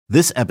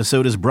This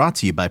episode is brought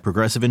to you by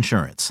Progressive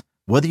Insurance.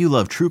 Whether you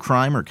love true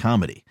crime or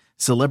comedy,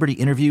 celebrity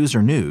interviews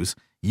or news,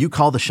 you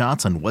call the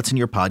shots on what's in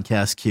your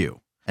podcast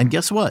queue. And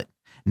guess what?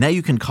 Now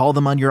you can call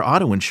them on your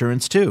auto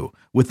insurance too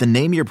with the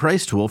Name Your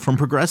Price tool from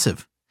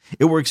Progressive.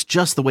 It works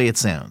just the way it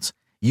sounds.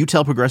 You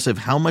tell Progressive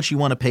how much you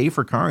want to pay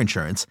for car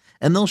insurance,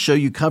 and they'll show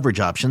you coverage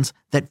options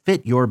that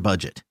fit your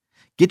budget.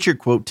 Get your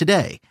quote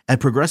today at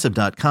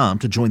Progressive.com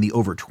to join the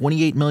over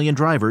 28 million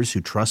drivers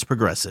who trust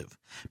Progressive.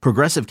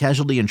 Progressive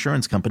Casualty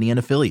Insurance Company and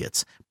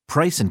Affiliates.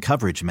 Price and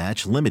coverage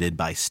match limited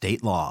by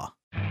state law.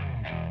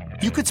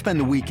 You could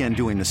spend the weekend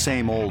doing the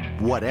same old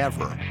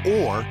whatever,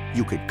 or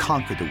you could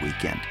conquer the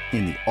weekend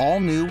in the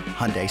all-new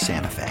Hyundai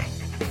Santa Fe.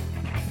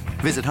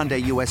 Visit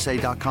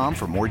HyundaiUSA.com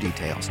for more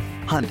details.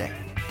 Hyundai,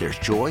 there's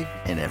joy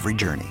in every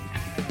journey.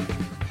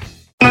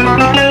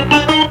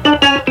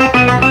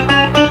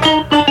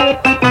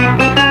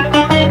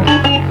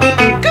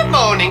 Good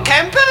morning,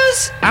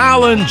 campers.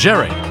 Alan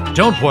Jerry.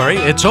 Don't worry,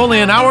 it's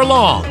only an hour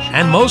long,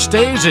 and most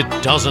days it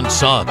doesn't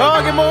suck.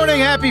 Oh, good morning.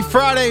 Happy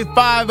Friday,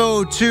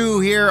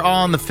 5:02 here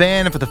on The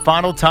Fan. And for the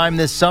final time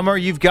this summer,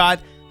 you've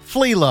got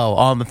Fleelo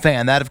on The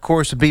Fan. That, of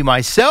course, would be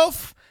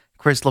myself,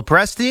 Chris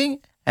Lopresti,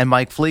 and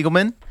Mike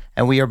Fliegelman.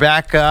 And we are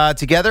back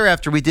together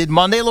after we did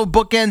Monday. A little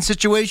bookend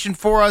situation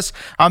for us.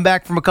 I'm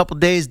back from a couple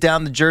days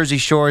down the Jersey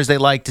Shore, as they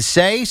like to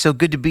say. So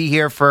good to be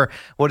here for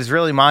what is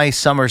really my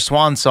summer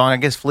swan song. I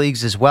guess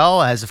Fleegs as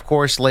well, as, of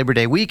course, Labor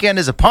Day weekend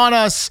is upon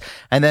us.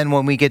 And then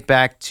when we get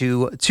back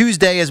to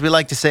Tuesday, as we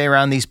like to say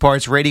around these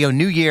parts, Radio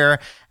New Year.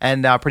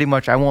 And pretty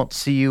much I won't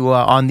see you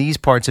on these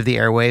parts of the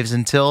airwaves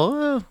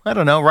until, I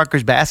don't know,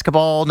 Rutgers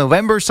basketball,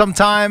 November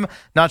sometime.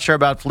 Not sure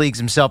about Fleegs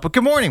himself. But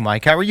good morning,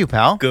 Mike. How are you,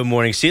 pal? Good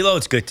morning, CeeLo.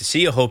 It's good to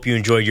see you. Hope you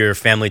enjoyed your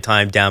family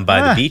time down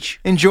by the beach.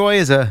 Enjoy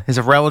is a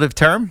relative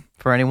term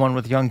for anyone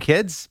with young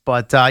kids.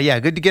 But, yeah,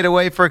 good to get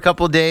away for a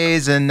couple of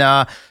days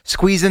and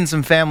squeeze in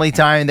some family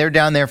time. They're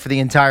down there for the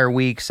entire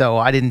week, so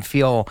I didn't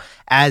feel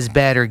as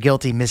bad or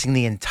guilty missing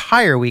the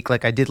entire week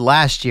like I did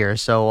last year.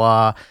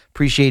 So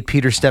appreciate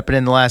Peter stepping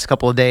in the last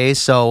couple of days.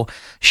 So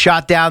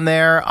shot down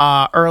there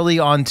early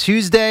on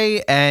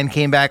Tuesday and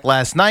came back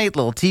last night,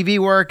 little TV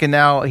work, and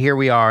now here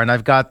we are. And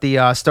I've got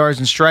the Stars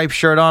and Stripes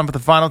shirt on for the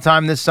final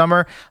time this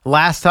summer.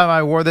 Last time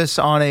I wore this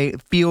on a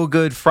Feel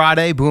Good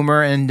Friday,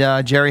 Boomer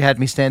and Jerry had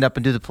me stand up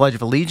and do the Pledge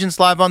of Allegiance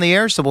live on the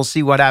air. So we'll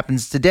see what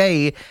happens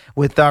today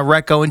with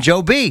Recco and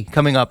Joe B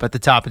coming up at the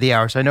top of the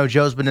hour. So I know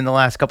Joe's been in the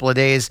last couple of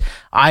days.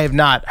 I have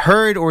not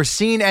heard or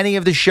seen any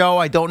of the show.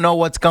 I don't know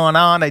what's going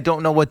on. I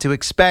don't know what to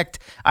expect.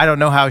 I don't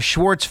know how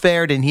Schwartz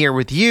fared in here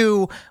with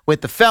you,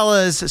 with the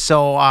fellas.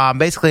 So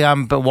basically,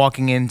 I'm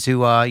walking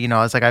into,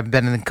 it's like I've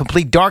been in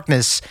complete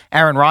darkness,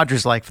 Aaron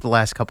Rodgers like for the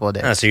last couple of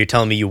days. So you're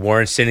telling me you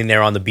weren't sitting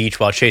there on the beach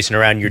while chasing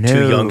around your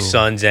two young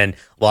sons and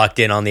locked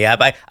in on the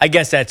app? I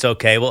guess that's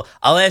okay. Well,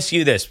 I'll ask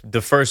you this,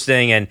 the first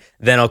thing, and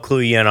then I'll clue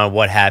you in on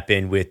what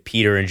happened with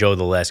Peter and Joe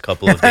the last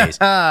couple of days.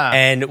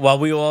 And while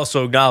we will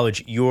also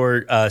acknowledge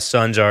your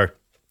sons are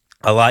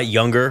a lot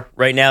younger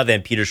right now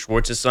than Peter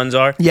Schwartz's sons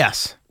are.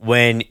 Yes.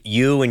 When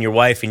you and your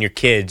wife and your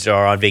kids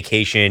are on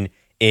vacation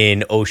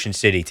in Ocean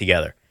City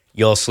together,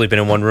 you all sleeping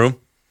in one room?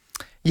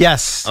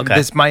 Yes.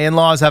 Okay. My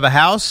in-laws have a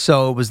house,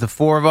 so it was the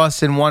four of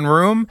us in one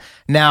room.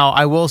 Now,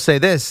 I will say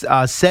this.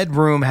 Said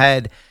room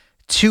had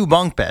two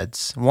bunk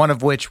beds, one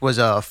of which was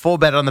a full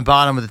bed on the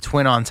bottom with a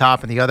twin on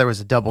top, and the other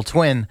was a double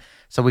twin.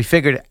 So we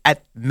figured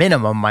at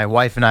minimum my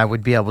wife and I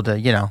would be able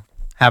to,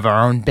 have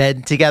our own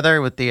bed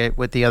together with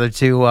the other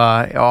two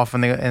off in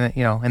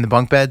the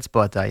bunk beds,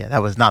 but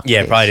that was not the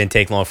case. It probably didn't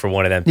take long for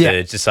one of them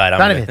to decide.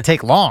 Not even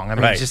take long. I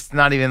mean, right. It's just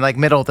not even like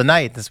middle of the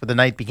night. That's where the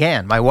night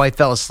began. My wife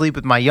fell asleep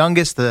with my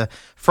youngest the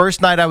first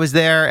night I was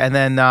there, and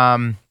then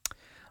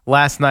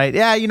last night,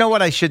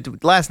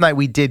 last night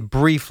we did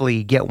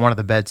briefly get one of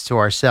the beds to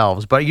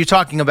ourselves, but you're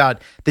talking about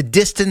the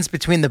distance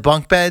between the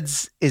bunk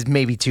beds is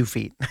maybe 2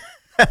 feet.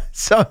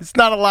 So it's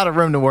not a lot of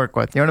room to work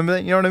with. You know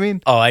what I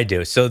mean? Oh, I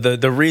do. So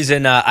the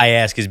reason I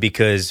ask is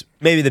because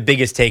maybe the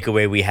biggest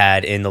takeaway we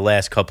had in the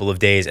last couple of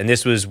days, and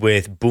this was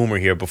with Boomer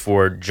here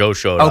before Joe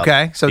showed up.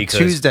 Okay, so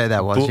Tuesday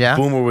that was, yeah?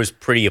 Boomer was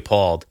pretty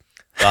appalled.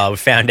 We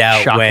found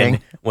out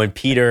when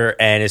Peter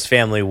and his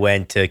family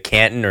went to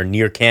Canton or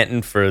near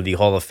Canton for the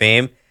Hall of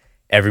Fame,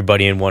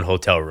 everybody in one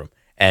hotel room.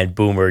 And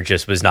Boomer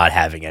just was not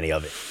having any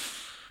of it.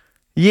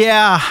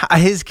 Yeah,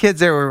 his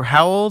kids, they were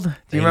how old?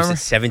 Do you remember?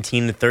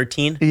 17 to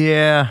 13?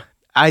 Yeah.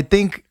 I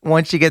think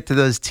once you get to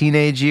those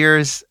teenage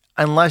years,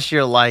 unless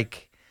you're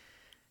like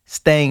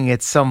staying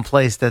at some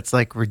place that's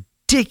like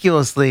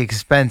ridiculously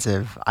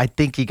expensive, I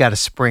think you got to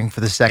spring for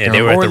the second room. Yeah,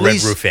 they were or at the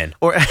least, Red Roof Inn.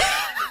 Well,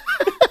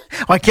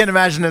 I can't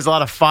imagine there's a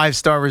lot of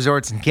 5-star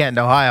resorts in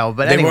Canton, Ohio.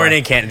 But they weren't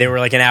in Canton. They were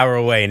like an hour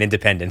away in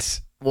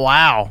Independence.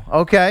 Wow.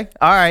 Okay.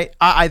 All right.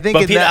 I think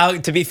but Peter,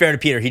 to be fair to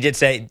Peter, he did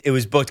say it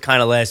was booked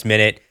kind of last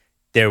minute.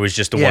 There was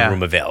just one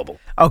room available.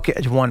 Okay,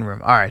 one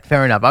room. All right,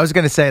 fair enough. I was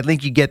going to say, I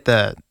think you get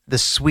the the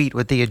suite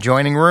with the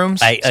adjoining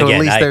rooms. At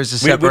least there's a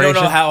separation. We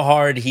don't know how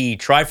hard he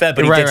tried for that,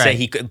 but he did say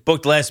he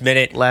booked last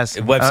minute. The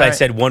website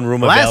said one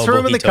room available. Last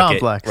room in the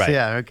complex. Right.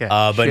 Yeah, okay.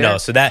 But no,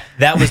 so that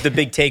was the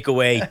big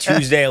takeaway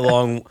Tuesday,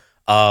 along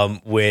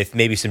with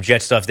maybe some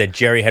Jets stuff that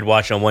Jerry had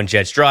watched on One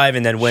Jets Drive,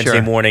 and then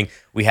Wednesday morning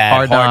we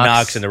had Hard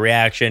Knocks and the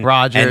reaction.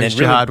 Rodgers, and then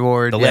Jihad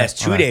Ward. The last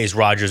 2 days,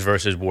 Rodgers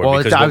versus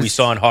Ward, because what we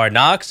saw in Hard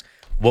Knocks,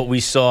 what we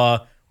saw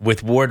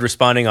with Ward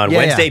responding on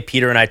Wednesday,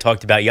 Peter and I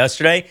talked about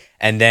yesterday,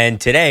 and then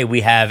today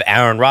we have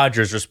Aaron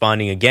Rodgers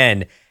responding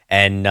again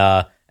and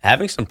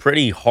having some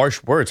pretty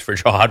harsh words for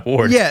Jihad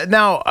Ward. Yeah,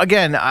 now,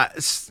 again,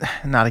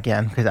 not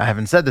again, because I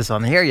haven't said this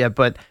on the air yet,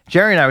 but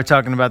Jerry and I were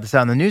talking about this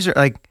on the news.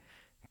 Like,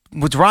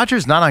 was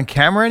Rodgers not on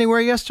camera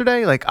anywhere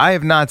yesterday? Like, I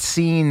have not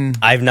seen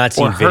or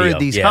video. Heard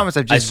these comments.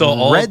 I've just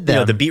read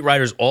them. The beat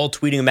writers all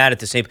tweeting him out at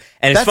the same.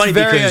 And it's funny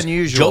because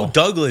unusual. Joe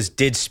Douglas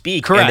did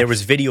speak, Correct. and there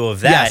was video of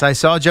that. Yes, I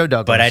saw Joe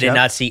Douglas, but I did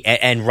not see.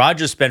 And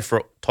Rodgers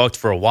talked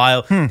for a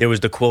while. There was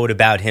the quote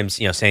about him,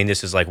 saying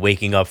this is like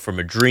waking up from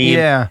a dream.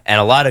 Yeah,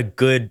 and a lot of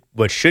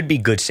what should be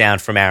good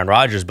sound from Aaron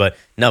Rodgers, but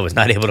no, was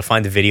not able to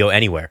find the video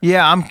anywhere.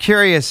 Yeah, I'm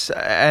curious.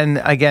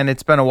 And again,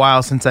 it's been a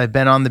while since I've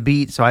been on the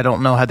beat, so I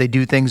don't know how they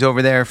do things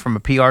over there from a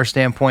PR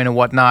standpoint and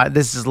whatnot.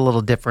 This is a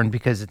little different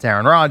because it's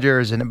Aaron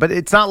Rodgers, but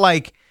it's not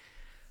like.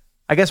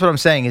 I guess what I'm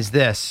saying is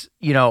this: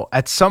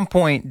 at some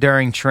point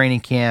during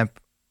training camp,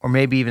 or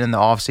maybe even in the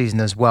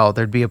offseason as well,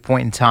 there'd be a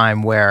point in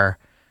time where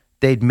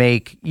they'd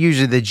make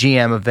usually the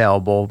GM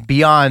available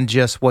beyond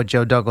just what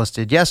Joe Douglas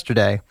did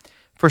yesterday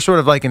for sort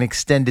of like an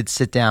extended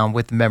sit down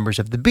with the members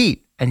of the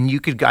beat. And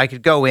I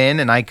could go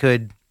in and I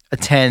could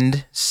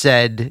attend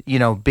said,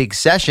 big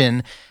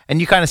session, and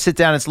you kind of sit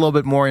down. It's a little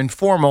bit more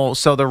informal,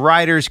 so the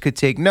writers could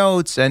take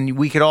notes and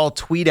we could all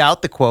tweet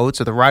out the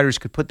quotes, or the writers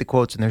could put the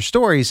quotes in their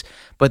stories,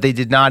 but they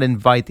did not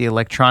invite the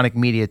electronic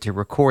media to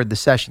record the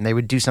session. They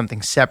would do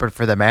something separate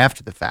for them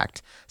after the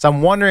fact. So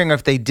I'm wondering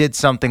if they did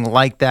something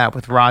like that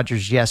with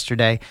Rodgers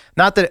yesterday.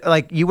 Not that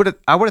I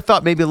would have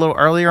thought maybe a little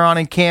earlier on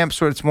in camp,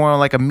 so it's more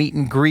like a meet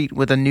and greet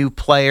with a new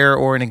player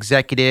or an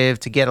executive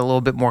to get a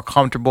little bit more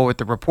comfortable with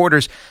the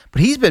reporters.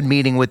 But he's been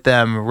meeting with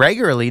them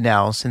regularly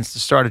now since the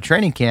start of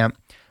training camp.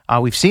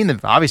 We've seen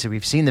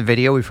the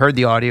video. We've heard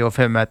the audio of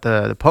him at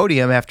the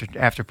podium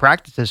after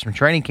practices from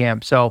training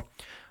camp. So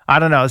I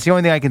don't know. It's the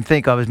only thing I can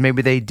think of is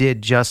maybe they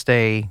did just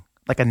a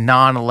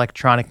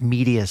non-electronic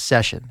media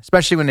session,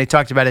 especially when they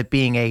talked about it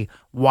being a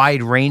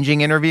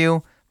wide-ranging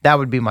interview. That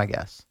would be my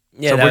guess.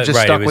 Yeah, so we're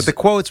just stuck with the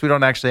quotes. We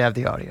don't actually have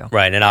the audio.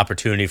 Right, an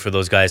opportunity for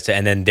those guys to,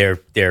 and then their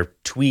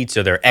tweets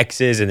or their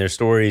X's and their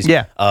stories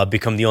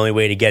become the only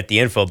way to get the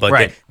info.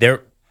 But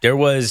there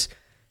was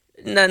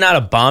not a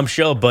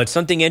bombshell, but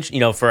something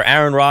for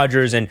Aaron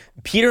Rodgers. And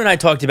Peter and I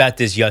talked about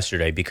this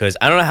yesterday because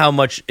I don't know how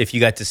much, if you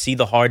got to see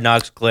the Hard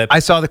Knocks clip. I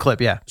saw the clip,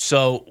 yeah.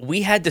 So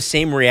we had the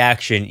same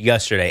reaction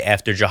yesterday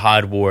after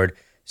Jihad Ward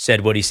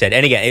said what he said.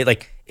 And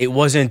again, it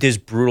wasn't this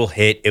brutal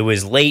hit. It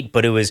was late,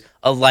 but it was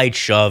a light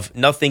shove.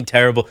 Nothing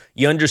terrible.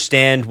 You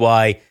understand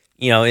why,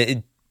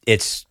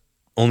 it's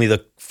only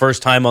the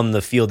first time on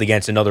the field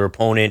against another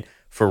opponent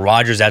for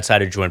Rodgers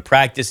outside of joint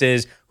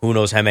practices. Who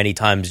knows how many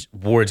times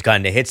Ward's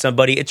gotten to hit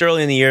somebody. It's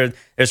early in the year.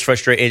 There's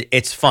frustration.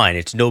 It's fine.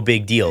 It's no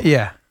big deal.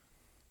 Yeah.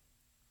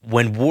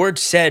 When Ward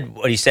said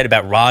what he said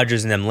about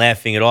Rodgers and them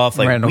laughing it off,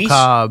 we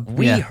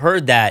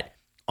heard that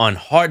on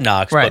Hard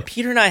Knocks, right. But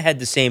Peter and I had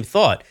the same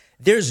thought.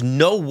 There's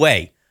no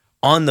way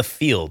on the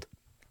field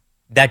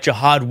that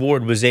Jihad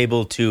Ward was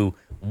able to,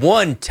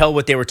 one, tell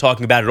what they were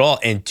talking about at all,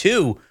 and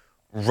two,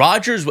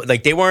 Rodgers,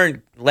 they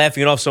weren't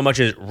laughing it off so much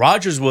as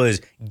Rodgers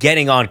was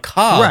getting on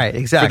Cobb right,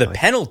 exactly. for the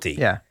penalty.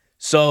 Yeah.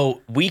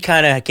 So we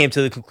kind of came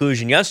to the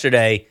conclusion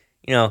yesterday,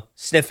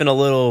 sniffing a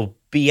little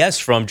BS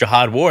from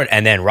Jihad Ward,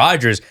 and then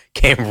Rodgers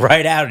came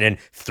right out and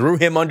threw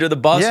him under the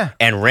bus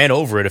and ran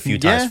over it a few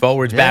times,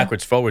 forwards,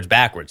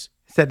 backwards.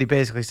 He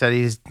basically said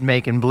he's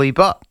making bleep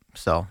up.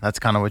 So that's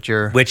kind of what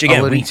you're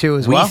alluding to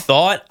as well. We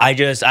thought,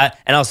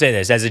 and I'll say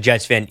this, as a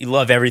Jets fan, you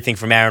love everything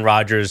from Aaron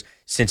Rodgers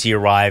since he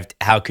arrived.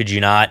 How could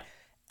you not?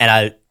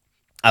 And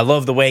I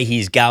love the way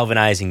he's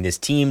galvanizing this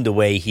team, the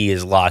way he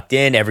is locked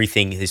in,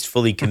 everything is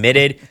fully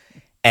committed.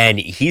 And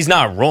he's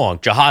not wrong.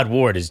 Jihad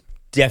Ward is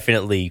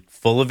definitely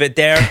full of it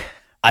there.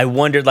 I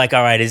wondered, all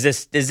right, is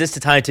this the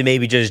time to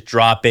maybe just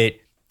drop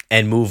it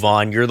and move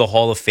on? You're the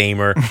Hall of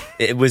Famer.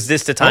 Was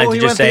this the time to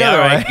just say, all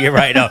right, you're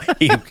right. No,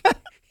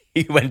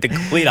 he went the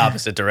complete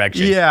opposite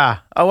direction. Yeah.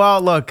 Oh, well,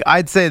 look,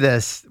 I'd say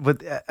this. I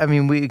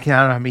don't know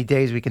how many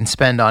days we can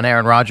spend on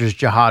Aaron Rodgers,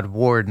 Jihad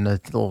Ward, and a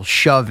little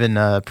shove in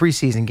a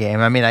preseason game.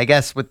 I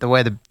guess with the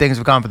way the things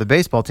have gone for the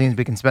baseball teams,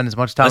 we can spend as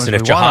much time as we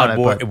want Jihad on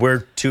Ward, it.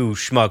 we're two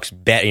schmucks,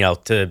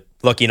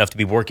 lucky enough to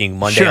be working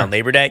Monday on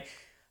Labor Day.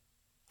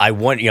 I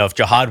want, if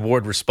Jihad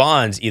Ward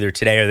responds either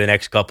today or the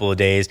next couple of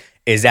days,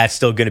 is that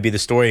still going to be the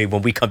story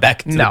when we come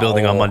back into the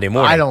building on Monday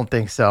morning? I don't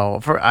think so.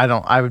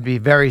 I would be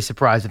very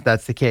surprised if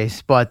that's the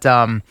case. But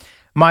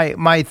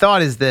My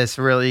thought is this,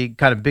 really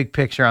kind of big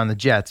picture on the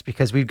Jets,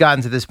 because we've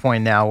gotten to this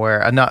point now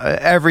where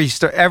every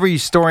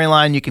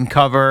storyline you can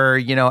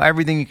cover,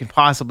 everything you can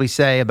possibly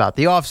say about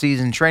the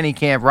offseason, training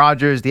camp,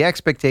 Rodgers, the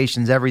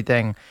expectations,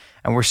 everything,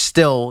 and we're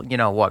still,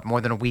 more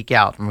than a week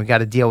out, and we got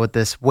to deal with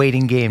this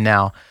waiting game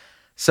now.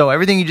 So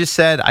everything you just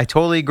said, I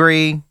totally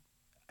agree.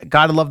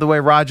 Gotta love the way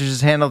Rodgers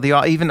has handled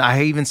I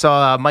even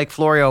saw Mike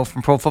Florio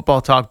from Pro Football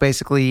Talk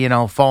basically,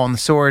 fall on the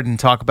sword and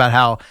talk about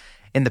how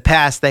in the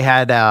past they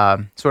had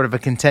sort of a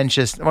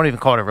contentious, I won't even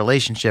call it a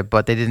relationship,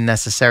 but they didn't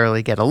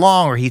necessarily get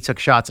along, or he took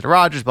shots at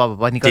Rodgers, blah, blah,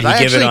 blah. And he goes, Did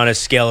he give it on a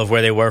scale of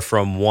where they were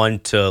from 1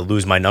 to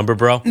lose my number,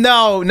 bro?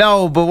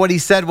 No, but what he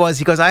said was,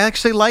 he goes, I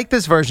actually like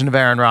this version of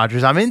Aaron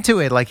Rodgers. I'm into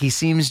it. Like, he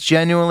seems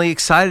genuinely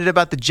excited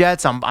about the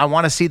Jets. I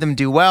want to see them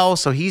do well.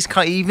 So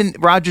even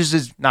Rodgers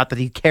is, not that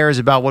he cares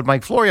about what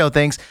Mike Florio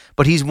thinks,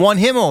 but he's won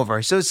him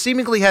over. So it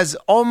seemingly has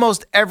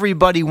almost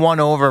everybody won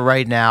over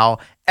right now.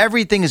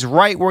 Everything is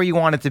right where you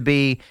want it to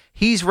be.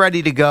 He's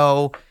ready to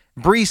go.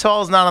 Breece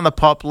Hall's not on the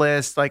PUP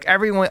list. Like,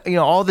 everyone,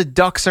 all the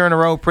ducks are in a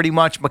row pretty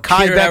much. Mekhi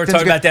Peter and I were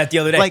talking about that the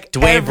other day. Like,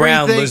 Dwayne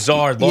Brown,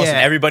 Lazard, Lawson,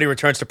 everybody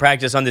returns to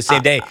practice on the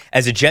same day.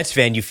 As a Jets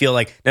fan, you feel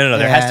like, no,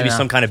 there has to be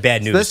some kind of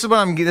bad news. So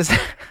this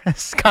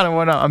is kind of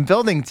what I'm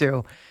building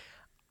to.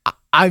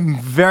 I'm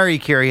very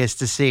curious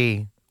to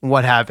see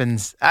what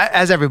happens,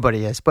 as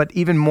everybody is, but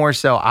even more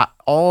so,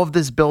 all of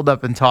this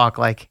build-up and talk,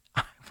 like,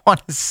 I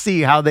want to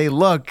see how they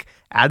look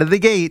out of the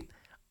gate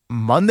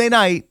Monday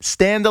night,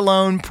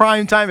 standalone,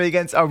 primetime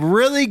against a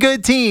really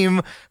good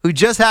team who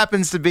just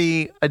happens to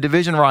be a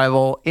division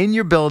rival in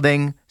your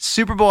building,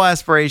 Super Bowl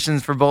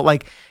aspirations for both.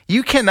 Like,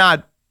 you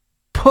cannot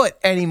put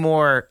any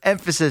more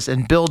emphasis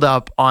and build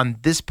up on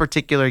this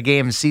particular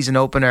game, season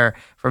opener,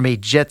 from a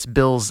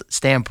Jets-Bills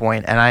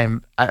standpoint.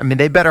 And I mean,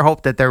 they better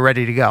hope that they're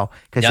ready to go.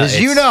 Because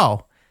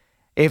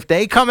if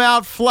they come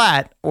out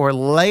flat or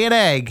lay an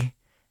egg,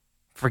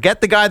 forget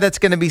the guy that's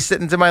going to be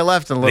sitting to my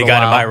left in a little while. They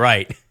got him by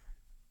right.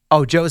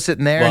 Oh, Joe's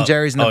sitting there and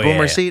Jerry's in the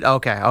boomer seat?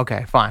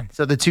 Okay, fine.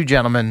 So the two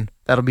gentlemen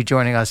that'll be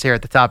joining us here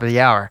at the top of the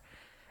hour,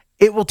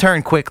 it will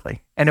turn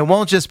quickly, and it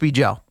won't just be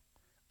Joe.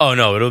 Oh,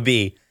 no, it'll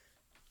be,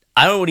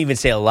 I don't even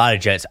say a lot of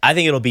Jets. I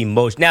think it'll be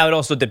most. Now, it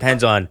also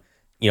depends on,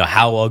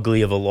 how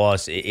ugly of a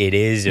loss it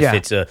is. If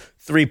it's a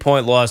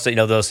 3-point loss,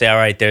 they'll say, all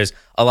right, there's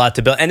a lot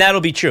to build. And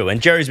that'll be true.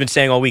 And Jerry's been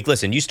saying all week,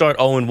 listen, you start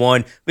 0-1.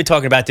 We've been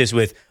talking about this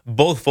with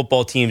both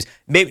football teams,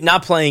 maybe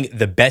not playing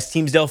the best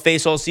teams they'll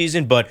face all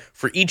season, but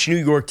for each New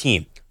York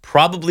team,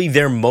 probably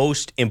their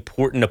most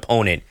important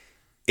opponent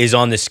is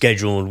on the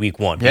schedule in week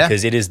 1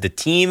 because it is the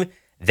team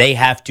they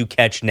have to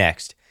catch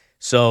next.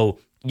 So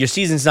your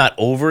season's not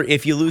over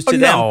if you lose to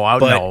them,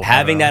 but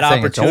having that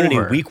opportunity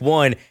week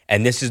 1,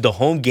 and this is the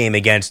home game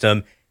against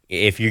them,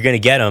 if you're going to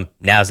get them,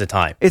 now's the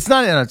time. It's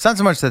not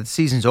so much that the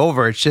season's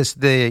over. It's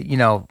just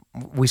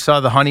we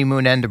saw the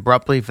honeymoon end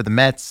abruptly for the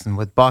Mets and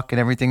with Buck and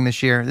everything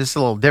this year. This is a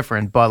little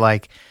different, but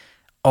like,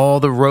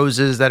 all the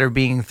roses that are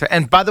being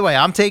and by the way,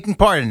 I'm taking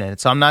part in it,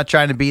 so I'm not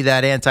trying to be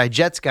that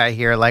anti-Jets guy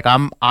here. Like,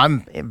 I'm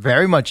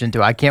very much into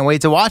it. I can't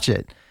wait to watch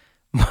it.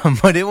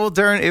 But it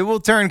will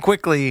turn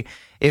quickly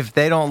if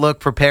they don't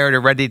look prepared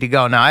or ready to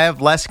go. Now, I have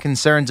less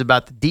concerns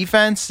about the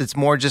defense. It's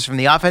more just from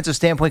the offensive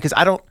standpoint,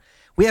 because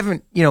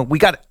we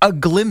got a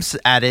glimpse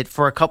at it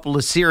for a couple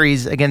of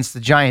series against the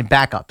Giant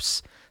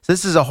backups. So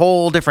this is a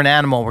whole different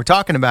animal we're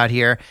talking about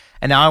here.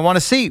 And now I want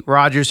to see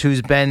Rodgers, who's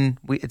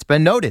it's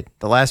been noted,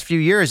 the last few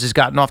years has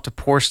gotten off to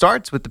poor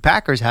starts with the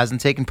Packers,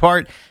 hasn't taken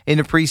part in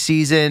the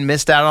preseason,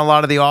 missed out on a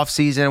lot of the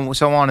offseason, and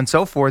so on and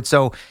so forth.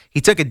 So he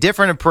took a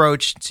different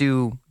approach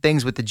to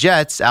things with the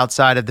Jets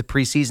outside of the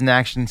preseason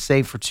action,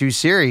 save for 2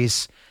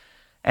 series.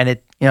 And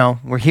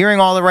we're hearing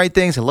all the right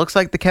things. It looks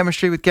like the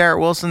chemistry with Garrett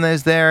Wilson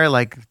is there.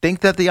 Like,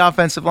 think that the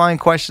offensive line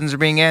questions are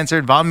being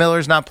answered. Von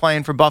Miller's not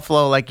playing for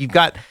Buffalo. Like, you've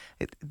got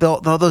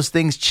all those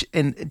things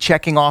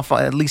checking off,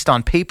 at least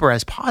on paper,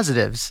 as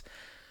positives.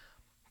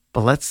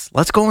 But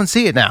let's go and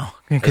see it now.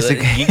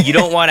 You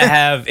don't want to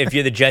have, if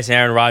you're the Jets and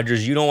Aaron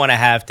Rodgers, you don't want to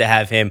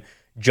have him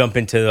jump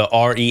into the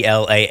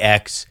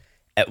RELAX.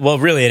 Well,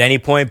 really at any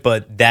point,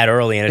 but that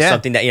early. And it's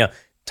something that,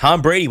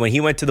 Tom Brady, when he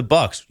went to the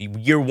Bucs,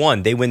 year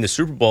 1, they win the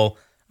Super Bowl.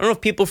 I don't know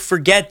if people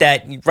forget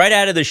that right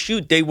out of the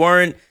chute, they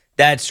weren't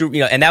that super,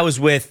 and that was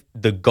with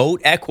the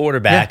GOAT at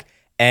quarterback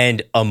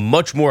and a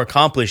much more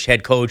accomplished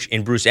head coach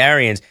in Bruce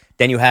Arians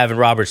than you have in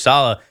Robert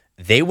Saleh.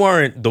 They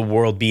weren't the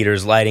world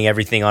beaters lighting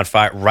everything on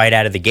fire right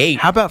out of the gate.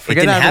 How about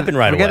forget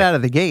out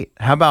of the gate?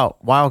 How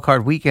about wild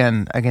card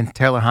weekend against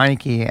Taylor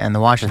Heineke and the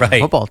Washington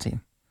football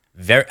team?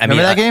 Remember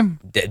that game?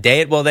 They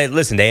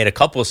had a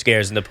couple of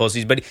scares in the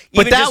postseason, but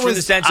even just from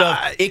the sense of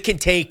it can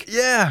take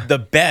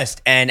the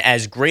best. And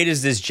as great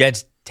as this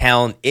Jets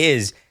talent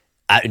is,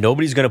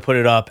 nobody's going to put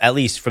it up, at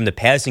least from the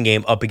passing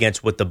game, up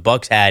against what the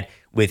Bucs had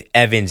with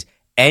Evans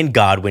and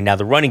Godwin. Now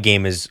the running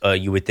game is,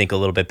 you would think, a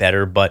little bit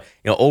better, but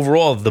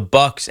overall the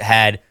Bucs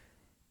had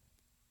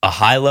a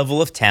high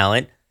level of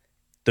talent,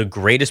 the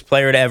greatest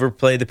player to ever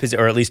play the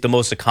position, or at least the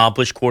most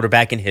accomplished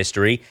quarterback in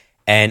history,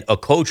 and a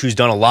coach who's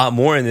done a lot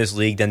more in this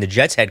league than the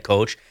Jets head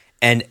coach,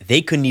 and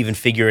they couldn't even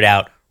figure it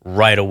out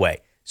right away.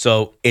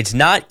 So it's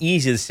not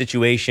easy, the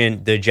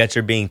situation the Jets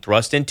are being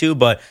thrust into,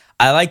 but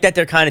I like that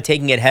they're kind of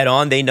taking it head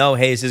on. They know,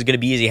 hey, this is going to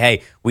be easy.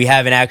 Hey, we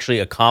haven't actually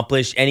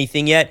accomplished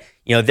anything yet.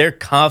 You know, they're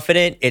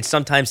confident. It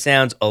sometimes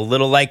sounds a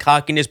little like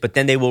cockiness, but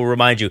then they will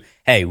remind you,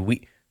 hey,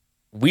 we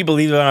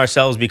believe in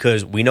ourselves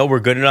because we know we're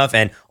good enough.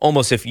 And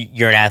almost if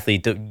you're an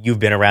athlete, you've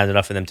been around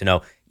enough for them to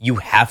know you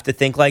have to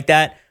think like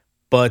that.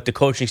 But the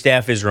coaching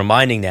staff is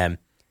reminding them,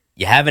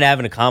 you haven't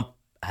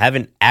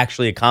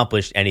actually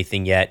accomplished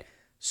anything yet.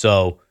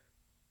 So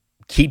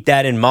keep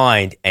that in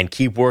mind and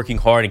keep working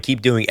hard and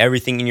keep doing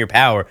everything in your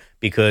power,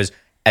 because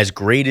as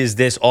great as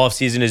this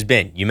offseason has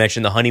been, you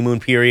mentioned the honeymoon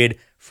period,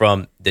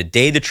 from the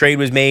day the trade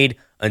was made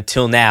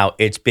until now,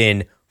 it's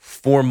been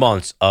 4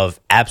 months of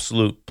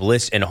absolute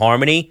bliss and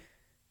harmony.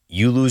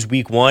 You lose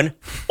week 1,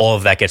 all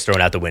of that gets thrown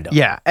out the window.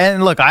 Yeah,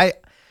 and look, I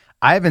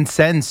haven't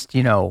sensed,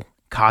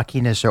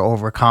 cockiness or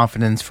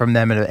overconfidence from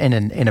them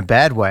in a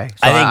bad way. So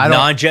I think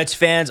non-Jets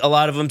fans, a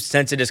lot of them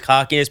sense it as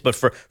cockiness, but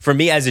for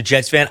me as a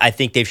Jets fan, I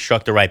think they've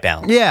struck the right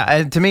balance. Yeah,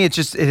 and to me, it's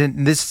just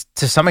this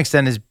to some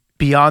extent is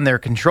beyond their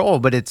control,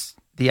 but it's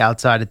the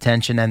outside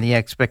attention and the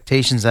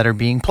expectations that are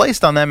being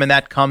placed on them, and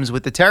that comes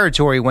with the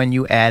territory when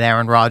you add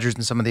Aaron Rodgers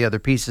and some of the other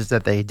pieces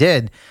that they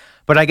did.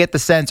 But I get the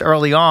sense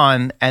early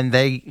on, and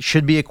they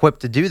should be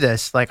equipped to do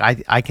this. Like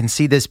I can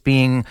see this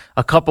being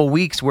a couple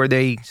weeks where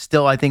they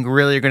still, I think,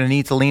 really are going to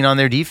need to lean on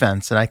their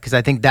defense, and because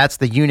I think that's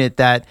the unit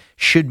that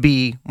should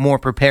be more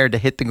prepared to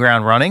hit the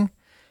ground running,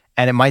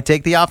 and it might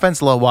take the offense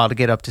a little while to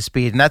get up to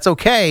speed, and that's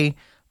okay.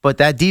 But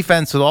that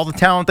defense, with all the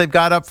talent they've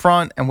got up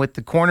front, and with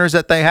the corners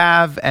that they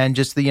have, and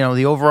just the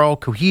overall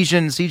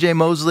cohesion, CJ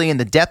Mosley, and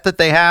the depth that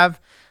they have,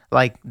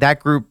 like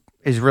that group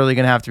is really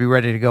going to have to be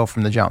ready to go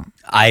from the jump.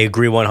 I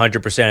agree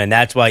 100%, and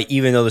that's why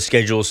even though the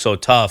schedule is so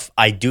tough,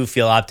 I do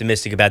feel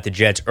optimistic about the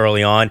Jets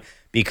early on,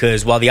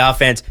 because while the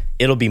offense,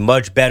 it'll be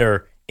much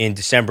better in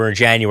December and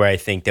January, I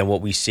think, than what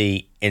we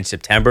see in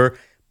September,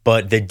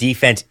 but the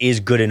defense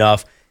is good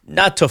enough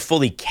not to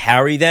fully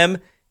carry them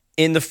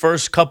in the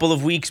first couple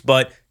of weeks,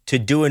 but to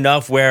do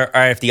enough where,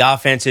 all right, if the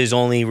offense is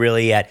only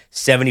really at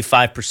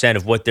 75%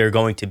 of what they're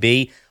going to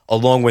be,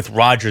 along with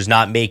Rodgers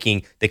not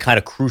making the kind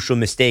of crucial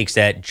mistakes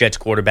that Jets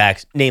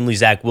quarterbacks, namely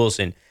Zach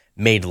Wilson,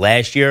 made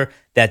last year,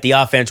 that the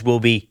offense will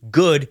be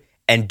good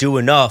and do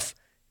enough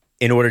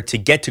in order to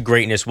get to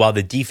greatness, while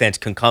the defense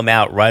can come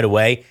out right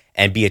away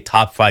and be a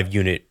top 5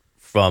 unit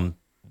from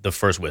the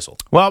first whistle.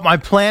 Well, my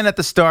plan at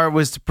the start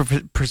was to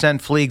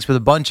present Fleegs with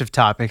a bunch of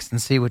topics and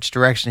see which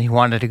direction he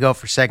wanted to go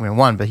for segment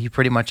 1, but he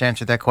pretty much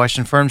answered that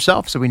question for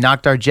himself. So we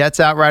knocked our Jets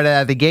out right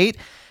out of the gate.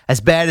 As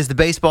bad as the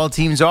baseball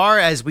teams are,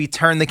 as we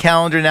turn the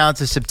calendar now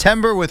to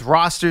September with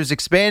rosters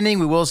expanding,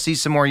 we will see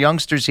some more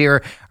youngsters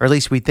here, or at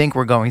least we think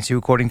we're going to,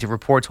 according to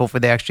reports.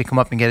 Hopefully they actually come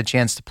up and get a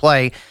chance to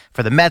play.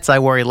 For the Mets, I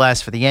worry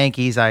less. For the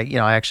Yankees, I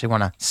actually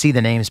want to see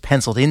the names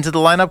penciled into the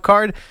lineup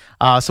card.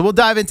 So we'll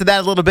dive into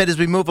that a little bit as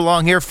we move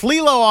along here.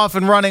 Flelo off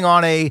and running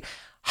on a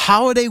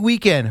holiday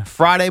weekend,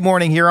 Friday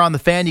morning here on The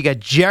Fan. You got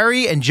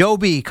Jerry and Joe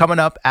B coming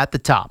up at the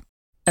top.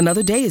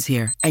 Another day is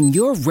here, and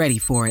you're ready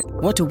for it.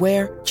 What to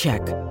wear?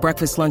 Check.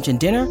 Breakfast, lunch, and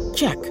dinner?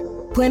 Check.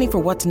 Planning for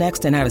what's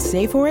next and how to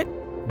save for it?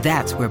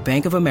 That's where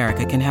Bank of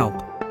America can help.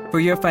 For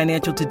your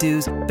financial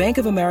to-dos, Bank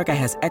of America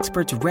has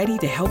experts ready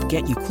to help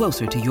get you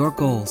closer to your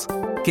goals.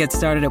 Get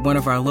started at one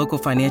of our local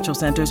financial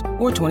centers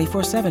or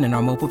 24/7 in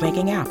our mobile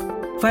banking app.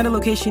 Find a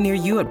location near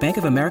you at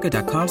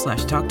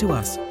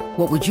bankofamerica.com/talktous.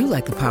 What would you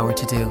like the power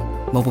to do?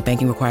 Mobile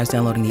banking requires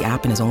downloading the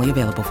app and is only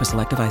available for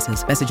select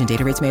devices. Message and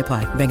data rates may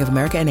apply. Bank of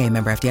America N.A.,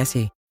 member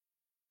FDIC.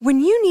 When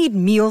you need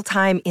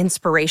mealtime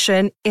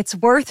inspiration, it's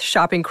worth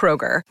shopping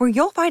Kroger, where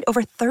you'll find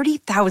over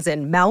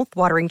 30,000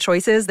 mouth-watering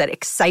choices that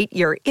excite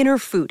your inner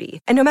foodie.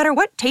 And no matter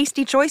what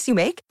tasty choice you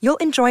make, you'll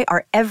enjoy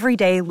our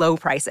everyday low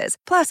prices,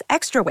 plus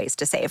extra ways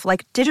to save,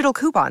 like digital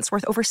coupons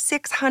worth over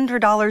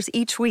 $600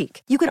 each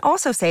week. You can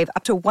also save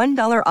up to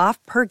 $1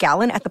 off per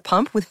gallon at the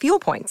pump with fuel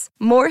points.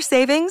 More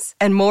savings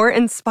and more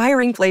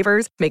inspiring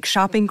flavors make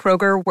shopping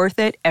Kroger worth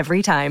it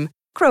every time.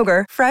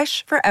 Kroger,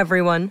 fresh for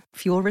everyone.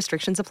 Fuel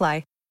restrictions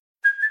apply.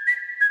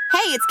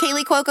 Hey, it's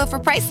Kaylee Cuoco for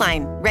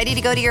Priceline. Ready to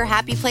go to your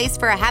happy place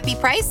for a happy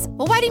price?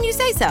 Well, why didn't you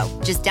say so?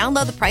 Just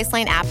download the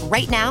Priceline app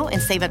right now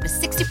and save up to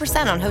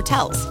 60% on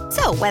hotels.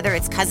 So whether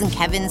it's Cousin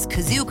Kevin's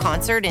Kazoo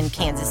Concert in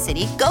Kansas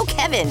City, go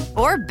Kevin,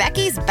 or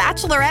Becky's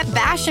Bachelorette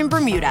Bash in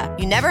Bermuda,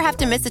 you never have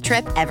to miss a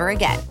trip ever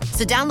again.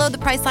 So download the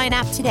Priceline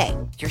app today.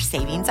 Your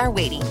savings are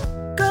waiting.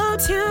 Go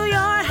to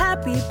your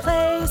happy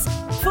place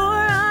for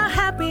a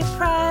happy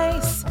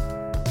price.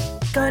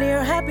 Go to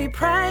your happy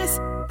price,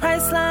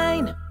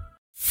 Priceline.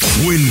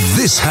 When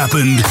this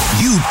happened,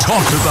 you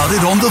talked about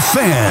it on The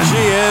Fan. She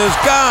is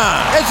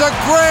gone. It's a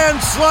grand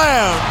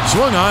slam.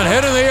 Swung on,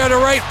 hit in the air to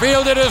right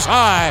field. It is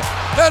high.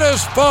 It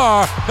is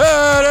far.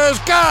 It is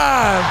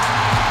gone.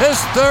 His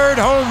third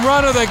home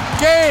run of the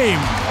game.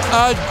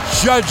 A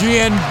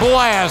Judgian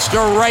blast to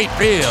right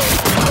field.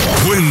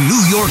 When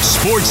New York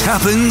sports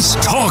happens,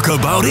 talk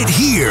about it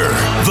here.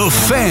 The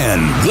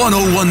Fan,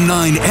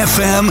 101.9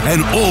 FM,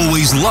 and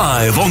always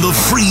live on the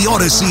free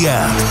Odyssey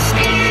app.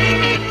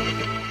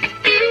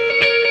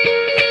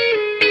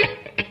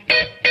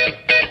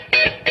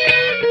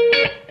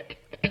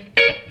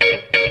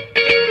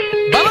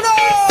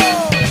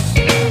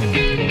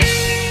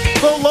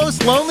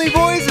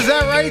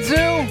 right,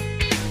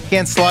 Zoo?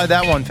 Can't slide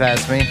that one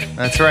past me.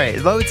 That's right.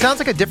 Though it sounds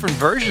like a different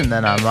version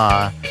than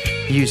I'm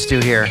used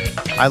to here.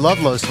 I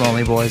love Los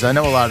Lonely Boys. I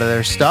know a lot of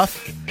their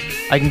stuff.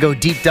 I can go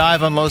deep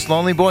dive on Los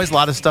Lonely Boys. A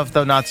lot of stuff,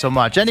 though, not so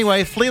much.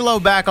 Anyway,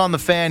 Flelo back on the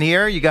fan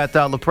here. You got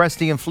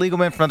Lepresti and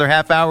Fliegelman for another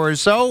half hour or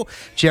so.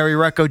 Jerry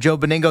Recco, Joe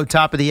Beningo,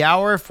 top of the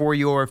hour for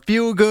your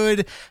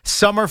feel-good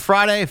summer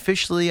Friday.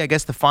 Officially, I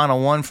guess, the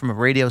final one from a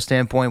radio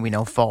standpoint. We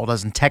know fall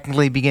doesn't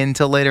technically begin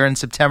until later in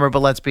September, but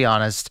let's be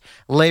honest.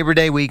 Labor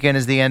Day weekend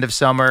is the end of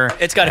summer.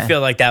 It's got to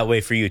feel like that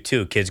way for you,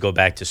 too. Kids go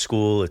back to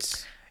school.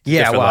 It's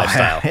yeah, well,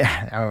 lifestyle.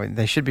 Yeah,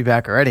 they should be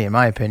back already, in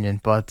my opinion.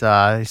 But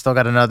still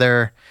got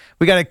another.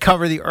 We got to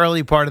cover the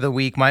early part of the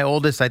week. My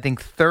oldest, I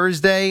think,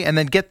 Thursday, and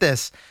then get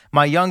this: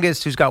 my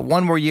youngest, who's got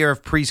one more year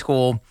of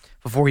preschool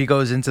before he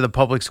goes into the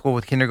public school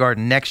with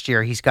kindergarten next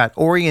year. He's got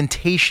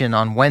orientation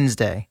on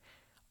Wednesday,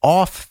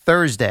 off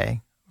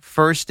Thursday,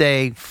 first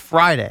day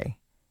Friday,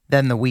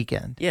 then the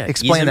weekend. Yeah,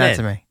 explain that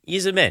to me.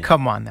 Ease them in.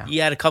 Come on now.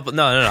 You had a couple.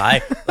 No.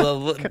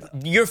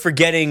 You're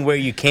forgetting where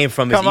you came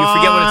from. Come you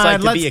forget what it's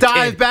like to be a kid. Let's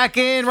dive back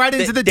in right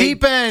into the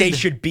deep end. They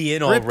should be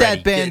in already. Rip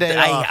that Band-Aid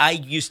off. I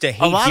used to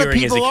hate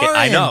hearing as a kid.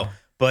 I know,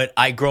 but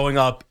growing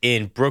up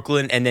in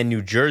Brooklyn and then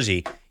New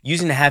Jersey,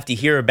 using to have to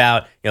hear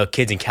about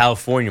kids in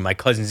California, my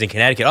cousins in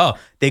Connecticut. Oh,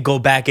 they go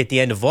back at the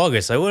end of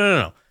August. Like, well,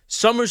 no.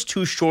 Summer's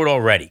too short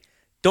already.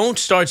 Don't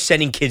start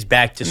sending kids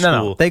back to school.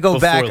 No, they go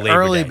back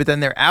early, Day. but then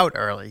they're out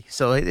early.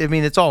 So I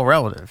mean, it's all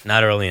relative.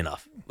 Not early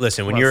enough.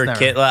 Listen, when you're a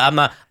kid, I'm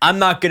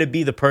not going to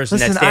be the person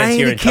that stands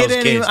here and tells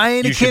kids I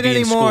ain't a kid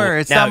anymore.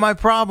 It's not my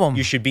problem.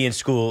 You should be in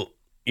school.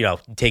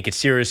 Take it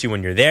seriously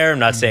when you're there. I'm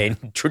not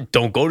saying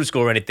don't go to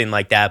school or anything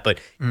like that, but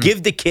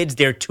give the kids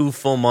their 2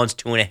 full months,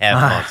 2.5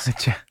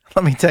 months.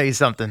 Let me tell you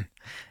something.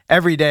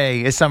 Every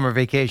day is summer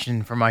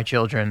vacation for my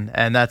children,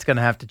 and that's going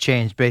to have to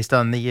change based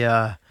on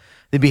the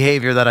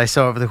behavior that I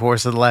saw over the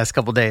course of the last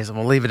couple of days, and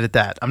we'll leave it at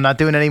that. I'm not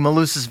doing any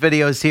Malusis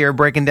videos here,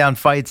 breaking down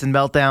fights and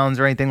meltdowns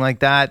or anything like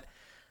that,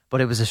 but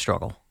it was a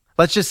struggle.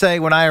 Let's just say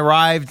when I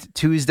arrived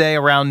Tuesday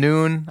around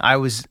noon, I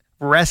was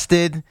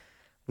rested,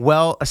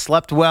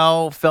 slept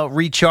well, felt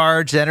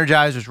recharged,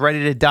 energized, was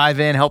ready to dive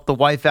in, help the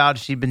wife out.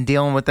 She'd been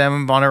dealing with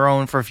them on her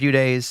own for a few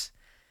days.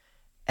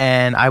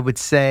 And I would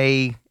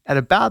say at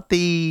about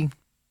maybe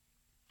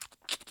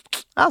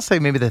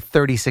the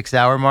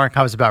 36-hour mark,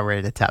 I was about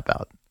ready to tap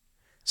out.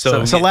 So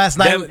last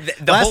night,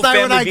 last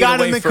night when I got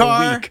in the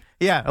car,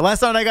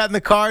 last night I got in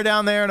the car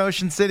down there in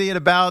Ocean City at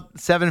about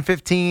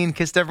 7:15,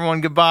 kissed everyone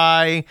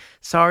goodbye.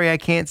 Sorry, I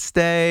can't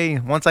stay.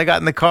 Once I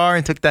got in the car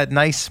and took that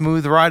nice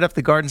smooth ride up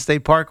the Garden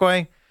State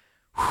Parkway,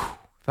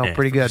 felt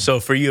pretty good. So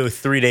for you,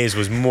 3 days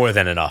was more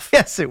than enough.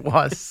 Yes, it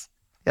was.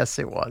 Yes,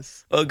 it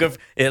was. Well, good.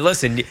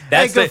 Listen,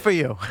 that's good for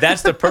you.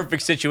 That's the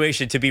perfect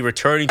situation to be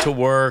returning to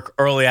work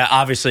early.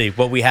 Obviously,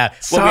 what we have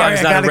is not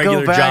a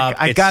regular job.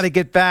 I got to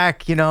get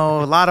back. A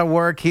lot of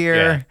work here.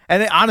 Yeah.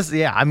 And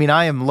honestly, I mean,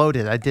 I am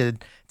loaded. I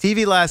did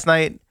TV last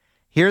night,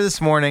 here this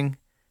morning,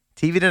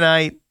 TV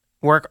tonight,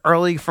 work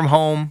early from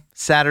home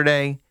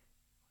Saturday,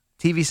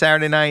 TV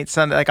Saturday night,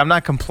 Sunday. Like, I'm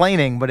not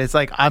complaining, but it's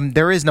like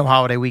there is no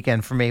holiday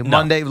weekend for me. No.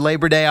 Monday,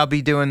 Labor Day, I'll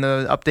be doing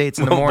the updates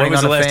in the morning. When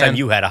was the last time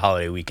you had a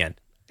holiday weekend?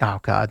 Oh,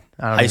 God.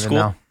 I don't High even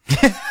school?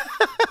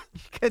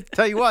 know.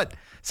 Tell you what,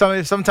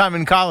 sometime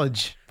in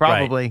college,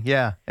 probably, right.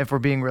 Yeah, if we're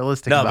being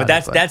realistic about it. No,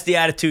 but that's the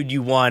attitude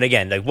you want.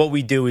 Again, like what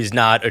we do is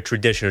not a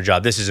traditional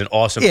job. This is an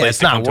awesome place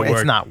to come to work.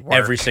 It's not work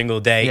every single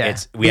day. Yeah.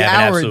 We have an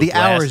absolute the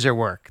blast. hours are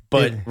work.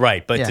 But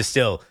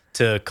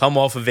to come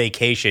off of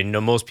vacation,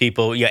 most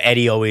people,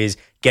 Eddie always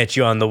gets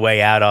you on the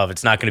way out of.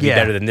 It's not going to be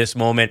better than this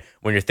moment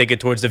when you're thinking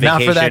towards the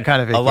vacation. Not for that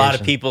kind of vacation. A lot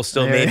of people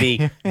still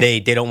maybe they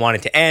don't want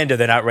it to end or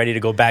they're not ready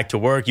to go back to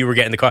work. You were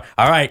getting the car.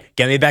 All right,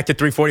 get me back to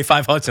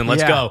 345 Hudson.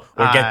 Let's go.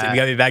 Or get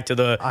me back to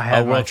the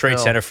World Trade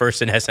Center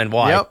first in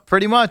SNY. Yep,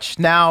 pretty much.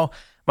 Now,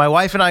 my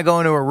wife and I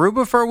going to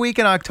Aruba for a week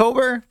in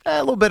October.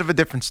 A little bit of a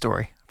different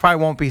story.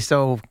 Probably won't be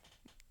so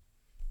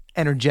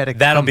energetic.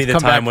 That'll be the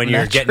time when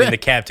you're getting in the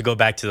cab to go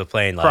back to the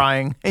plane. Like,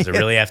 crying. Does it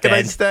really have to end?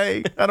 end? I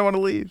stay? I don't want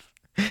to leave.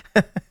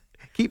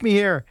 Keep me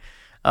here.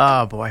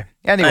 Oh, boy.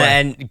 Anyway.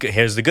 And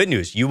here's the good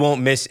news. You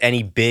won't miss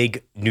any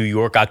big New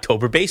York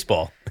October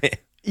baseball.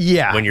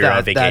 Yeah. When you're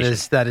on vacation.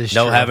 That is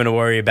no true. having to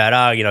worry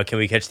about, can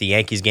we catch the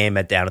Yankees game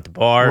down at the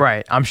bar?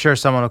 Right. I'm sure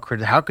someone will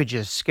criticize. How could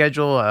you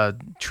schedule a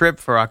trip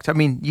for October? I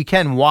mean, you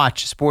can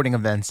watch sporting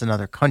events in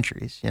other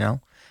countries,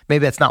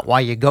 Maybe that's not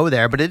why you go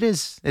there, but it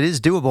is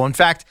doable. In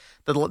fact,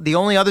 the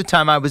only other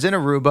time I was in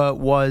Aruba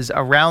was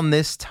around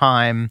this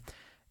time.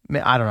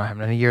 I don't know how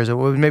many years it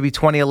was, maybe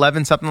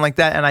 2011, something like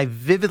that. And I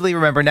vividly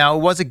remember. Now, it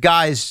was a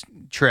guy's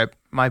trip.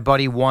 My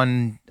buddy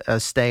won a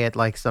stay at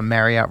like some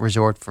Marriott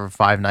resort for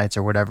 5 nights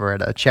or whatever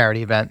at a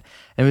charity event.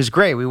 And it was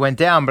great. We went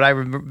down, but I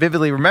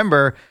vividly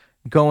remember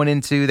going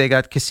into, they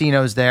got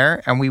casinos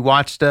there, and we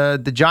watched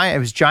it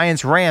was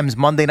Giants-Rams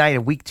Monday night,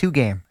 a Week 2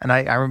 game.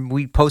 And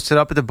we posted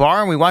up at the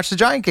bar, and we watched the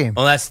Giant game.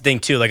 Well, that's the thing,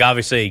 too. Like,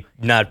 obviously,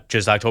 not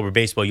just October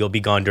baseball, you'll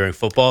be gone during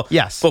football.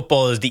 Yes.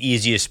 Football is the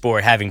easiest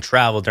sport. Having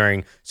traveled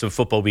during some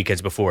football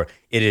weekends before,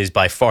 it is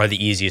by far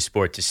the easiest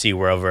sport to see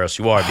wherever else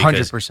you are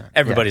because 100%,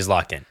 everybody's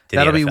locked in.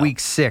 That'll be Week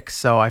 6,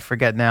 so I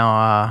forget now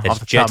off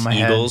the top of my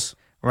head. Eagles.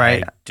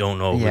 Right. I don't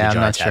know who yeah, the Giants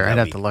I'm not sure. have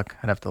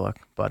I'd have to look.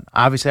 But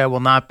obviously, I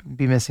will not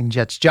be missing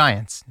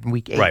Jets-Giants in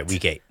Week 8. Right,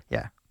 Week 8.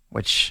 Yeah,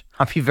 which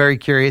I'll be very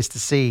curious to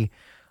see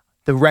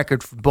the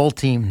record for both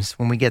teams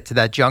when we get to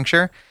that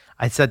juncture.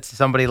 I said to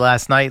somebody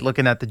last night,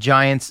 looking at the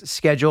Giants'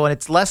 schedule, and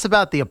it's less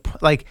about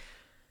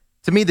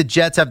to me, the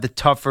Jets have the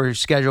tougher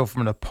schedule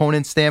from an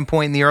opponent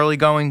standpoint in the early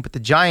going, but the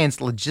Giants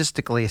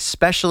logistically,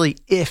 especially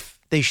if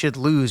they should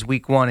lose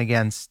Week 1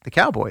 against the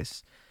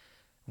Cowboys,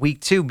 Week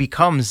 2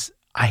 becomes,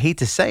 I hate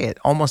to say it,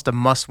 almost a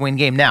must-win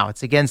game. Now,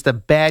 it's against a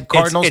bad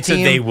Cardinals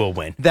team they will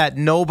win. That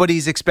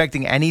nobody's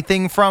expecting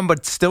anything from, but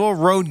it's still a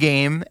road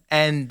game,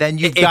 and then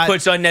it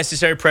puts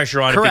unnecessary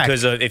pressure on it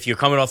because of if you're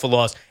coming off a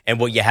loss and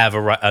what you have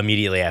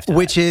immediately after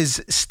which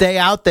is stay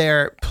out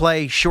there,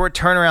 play short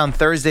turnaround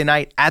Thursday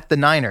night at the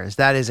Niners.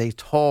 That is a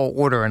tall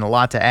order and a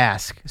lot to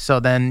ask. So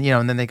then,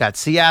 and then they got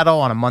Seattle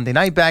on a Monday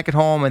night back at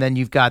home, and then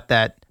you've got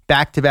that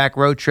back-to-back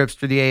road trips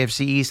through the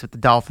AFC East with the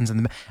Dolphins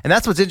and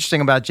that's what's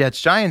interesting about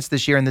Jets-Giants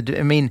this year. And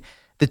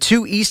the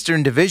two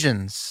Eastern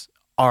divisions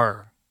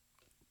are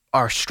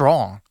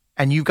strong,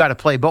 and you've got to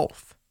play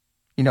both.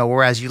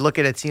 Whereas you look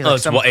at it,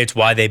 it's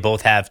why they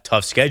both have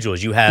tough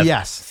schedules. You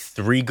have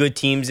 3 good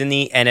teams in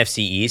the NFC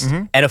East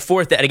and a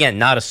fourth that, again,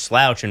 not a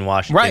slouch in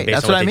Washington. Right, based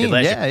that's on what I mean.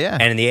 Yeah.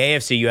 And in the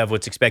AFC, you have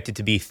what's expected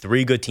to be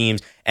 3 good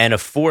teams and a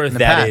fourth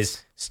that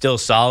is still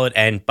solid.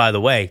 And by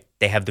the way,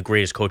 they have the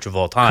greatest coach of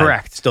all time.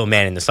 Correct. Still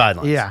manning the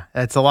sidelines. Yeah,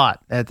 that's a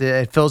lot.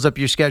 It fills up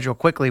your schedule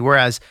quickly.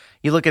 Whereas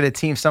you look at a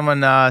team,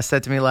 someone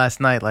said to me last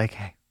night,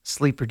 hey,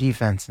 sleeper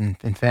defense in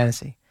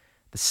fantasy.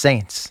 The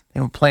Saints. They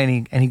don't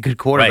play any good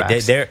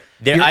quarterbacks. Right.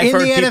 You're I've in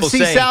heard the people NFC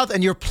say, South,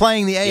 and you're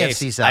playing the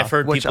AFC South. I've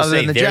heard people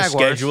say their Jaguars,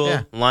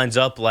 schedule lines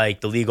up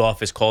like the league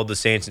office called the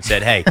Saints and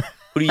said, hey,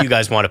 who do you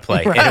guys want to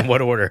play? Right. And in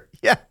what order?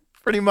 Yeah,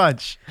 pretty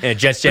much. And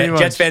Jets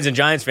fans and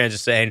Giants fans are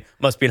saying,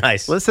 must be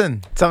nice.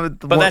 Listen.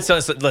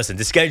 Listen,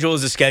 the schedule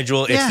is the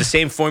schedule. It's the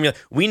same formula.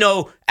 We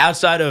know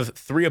outside of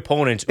 3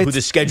 opponents who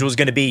the schedule is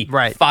going to be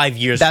 5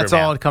 years from now. That's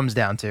all it comes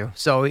down to.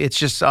 So it's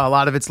just a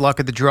lot of it's luck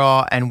of the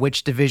draw and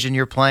which division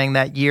you're playing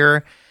that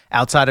year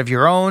outside of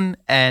your own,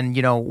 and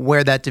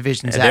where that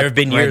division's at. There have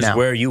been years now.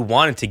 where you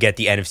wanted to get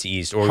the NFC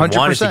East or 100%.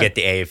 wanted to get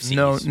the AFC East.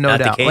 No Not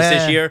doubt. the case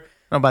this year.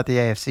 I don't know about the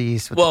AFC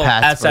East with the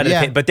Pats. Outside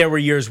of but there were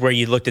years where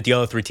you looked at the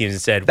other 3 teams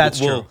and said,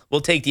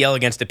 we'll take the L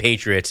against the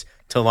Patriots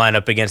to line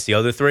up against the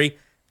other 3.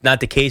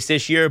 Not the case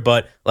this year,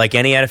 but like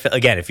any NFL,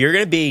 again, if you're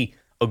going to be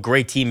a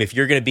great team, if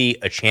you're going to be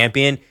a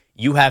champion,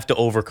 you have to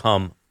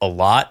overcome a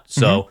lot.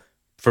 So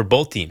for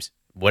both teams,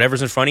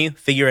 whatever's in front of you,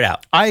 figure it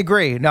out. I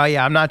agree. No,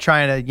 yeah, I'm not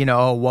trying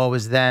to, woe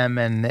is them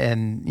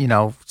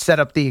and set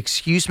up the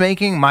excuse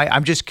making.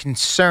 I'm just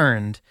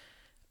concerned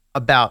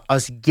about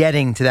us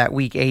getting to that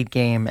Week 8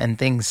 game and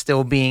things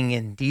still being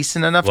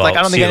indecent enough. Well, I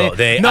don't think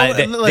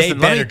they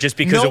better just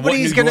because of what New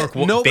York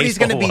nobody's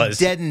going to be was.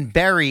 dead and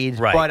buried.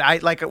 Right.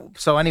 But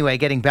so anyway,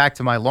 getting back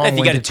to my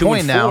long-winded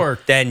point now. If you got a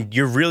 2-4, then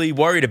you're really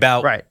worried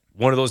about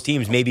one of those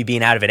teams maybe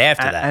being out of it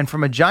after that. And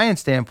from a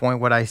Giants standpoint,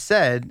 what I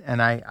said,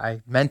 and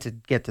I meant to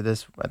get to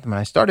this when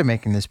I started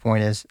making this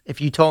point, is if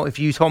you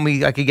told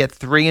me I could get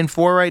 3 and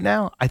 4 right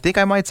now, I think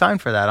I might sign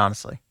for that.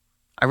 Honestly,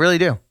 I really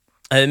do.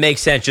 It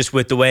makes sense just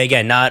with the way,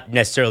 again, not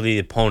necessarily the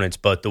opponents,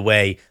 but the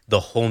way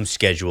the home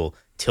schedule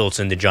tilts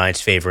in the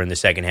Giants' favor in the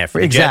second half. For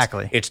the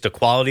exactly. Jets, it's the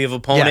quality of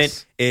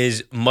opponent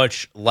is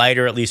much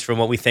lighter, at least from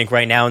what we think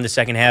right now in the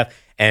second half.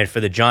 And for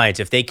the Giants,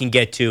 if they can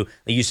get to,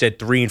 like you said,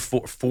 3 and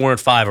 4, 4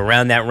 and 5,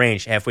 around that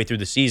range halfway through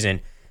the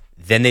season,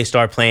 then they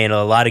start playing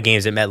a lot of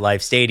games at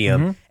MetLife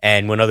Stadium.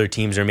 And when other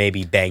teams are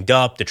maybe banged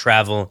up, the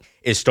travel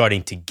is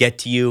starting to get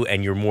to you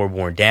and you're more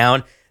worn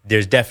down,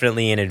 there's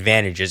definitely an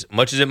advantage. As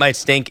much as it might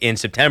stink in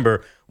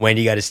September when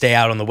you got to stay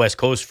out on the West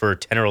Coast for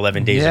 10 or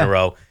 11 days in a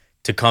row,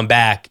 to come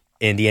back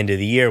in the end of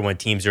the year when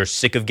teams are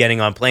sick of getting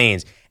on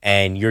planes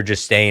and you're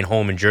just staying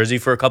home in Jersey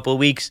for a couple of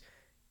weeks,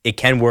 it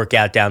can work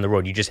out down the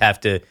road. You just have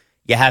to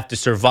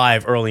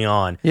survive early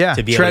on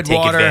to be able to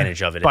take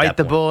advantage of it. Bite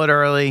the bullet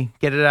early,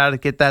 get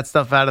that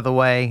stuff out of the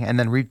way, and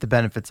then reap the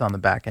benefits on the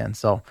back end.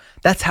 So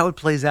that's how it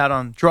plays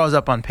out draws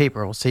up on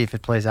paper. We'll see if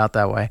it plays out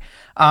that way.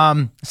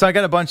 So I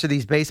got a bunch of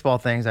these baseball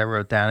things I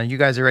wrote down, and you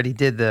guys already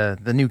did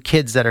the new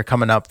kids that are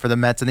coming up for the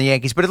Mets and the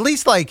Yankees. But at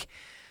least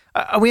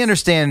we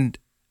understand,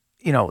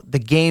 the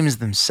games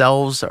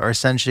themselves are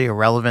essentially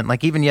irrelevant.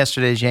 Like even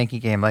yesterday's Yankee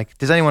game,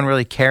 does anyone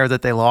really care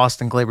that they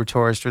lost and Gleyber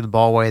Torres threw the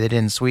ball away? They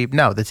didn't sweep.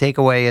 No, the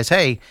takeaway is,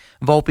 hey,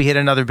 Volpe hit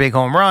another big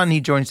home run.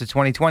 He joins the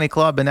 2020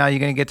 club, and now you're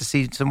going to get to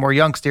see some more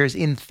youngsters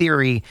in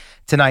theory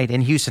tonight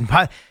in Houston.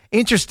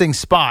 Interesting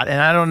spot,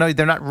 and I don't know,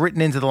 they're not written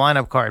into the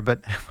lineup card,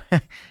 but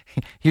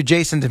you're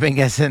Jason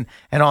Dominguez and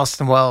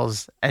Austin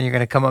Wells, and you're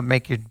going to come up and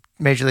make your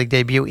Major League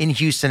debut in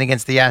Houston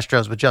against the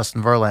Astros with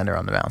Justin Verlander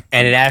on the mound.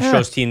 And an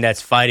Astros team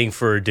that's fighting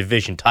for a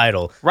division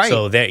title. Right.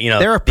 So they're a the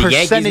Yankees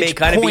percentage may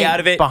kind of be out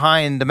of it.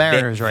 Behind the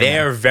Mariners right now.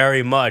 They're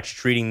very much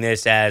treating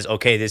this as,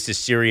 okay, this is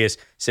serious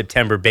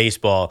September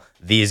baseball.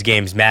 These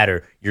games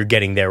matter. You're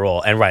getting their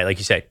all. And right, like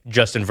you said,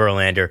 Justin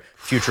Verlander,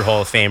 future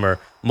Hall of Famer,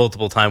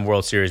 multiple-time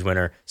World Series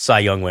winner, Cy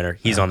Young winner.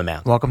 He's on the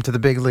mound. Welcome to the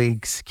big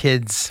leagues,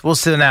 kids. We'll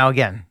see now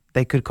again.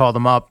 They could call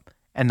them up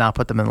and not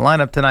put them in the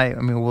lineup tonight.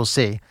 I mean, we'll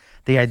see.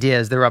 The idea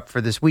is they're up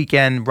for this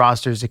weekend.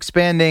 Roster's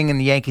expanding, and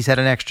the Yankees had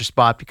an extra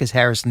spot because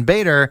Harrison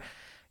Bader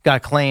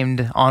got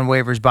claimed on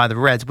waivers by the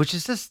Reds, which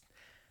is just,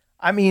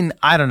 I mean,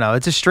 I don't know.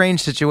 It's a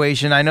strange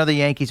situation. I know the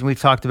Yankees, and we've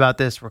talked about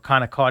this, were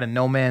kind of caught in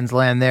no man's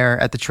land there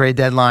at the trade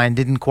deadline,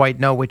 didn't quite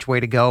know which way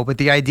to go. But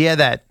the idea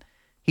that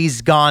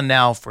he's gone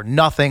now for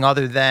nothing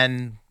other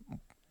than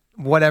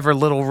whatever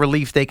little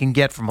relief they can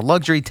get from a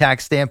luxury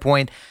tax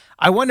standpoint,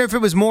 I wonder if it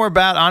was more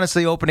about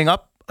honestly opening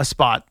up a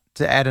spot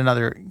to add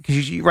another,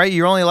 because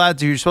you're only allowed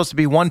to, you're supposed to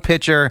be one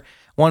pitcher,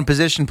 one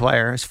position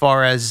player as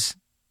far as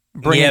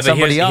bringing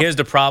somebody up. Here's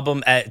the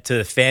problem to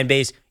the fan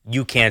base.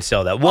 You can't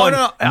sell that.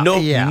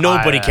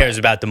 Nobody cares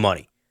about the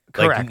money.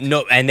 Correct.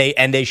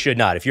 And they should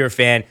not. If you're a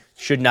fan,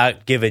 should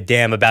not give a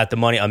damn about the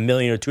money. $1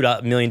 million or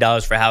 $2 million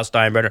for Hal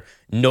Steinbrenner.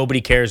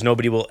 Nobody cares.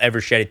 Nobody will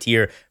ever shed a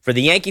tear. For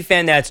the Yankee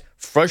fan that's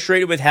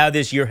frustrated with how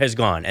this year has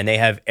gone, and they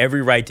have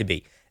every right to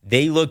be,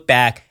 they look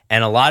back,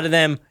 and a lot of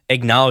them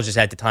acknowledge this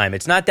at the time.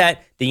 It's not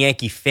that the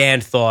Yankee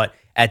fan thought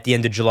at the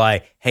end of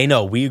July, hey,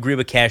 no, we agree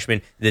with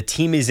Cashman. The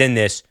team is in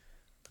this.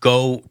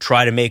 Go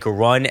try to make a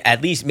run.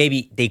 At least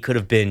maybe they could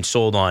have been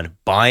sold on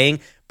buying,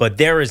 but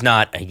there is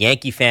not a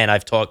Yankee fan.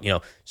 I've talked,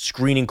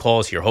 screening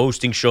calls here,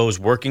 hosting shows,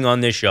 working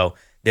on this show.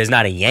 There's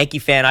not a Yankee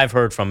fan I've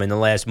heard from in the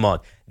last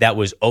month that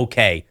was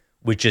okay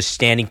with just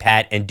standing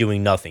pat and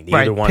doing nothing. They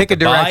either wanted to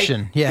buy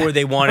or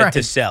they wanted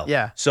to sell.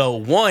 Yeah. So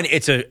one,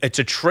 it's a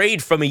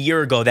trade from a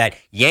year ago that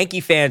Yankee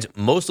fans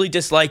mostly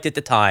disliked at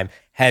the time,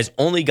 has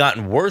only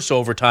gotten worse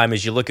over time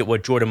as you look at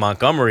what Jordan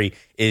Montgomery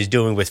is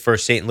doing with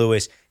first St.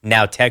 Louis,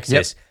 now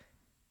Texas.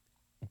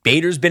 Yep.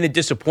 Bader's been a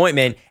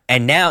disappointment,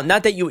 and now,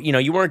 not that you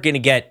weren't going to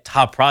get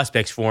top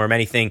prospects for him,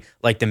 anything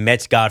like the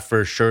Mets got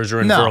for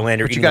Scherzer and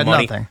Verlander, but you got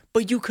money, nothing.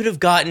 But you could have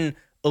gotten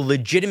a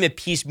legitimate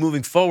piece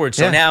moving forward.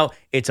 So now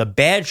it's a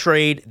bad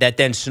trade that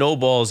then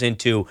snowballs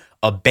into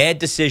a bad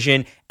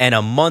decision, and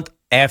a month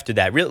after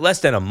that, really less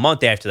than a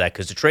month after that,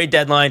 because the trade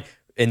deadline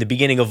in the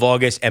beginning of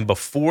August, and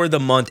before the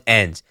month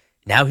ends,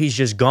 now he's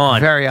just gone,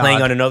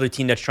 playing on another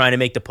team that's trying to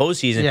make the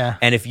postseason. Yeah.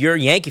 And if you're a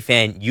Yankee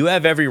fan, you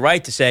have every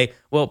right to say,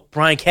 well,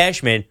 Brian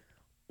Cashman,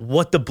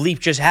 what the bleep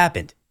just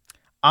happened?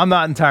 I'm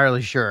not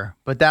entirely sure,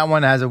 but that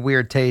one has a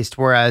weird taste,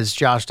 whereas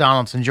Josh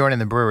Donaldson joining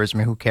the Brewers, I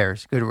mean, who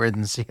cares? Good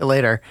riddance. See you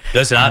later.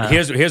 Listen,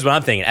 here's what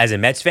I'm thinking. As a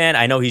Mets fan,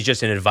 I know he's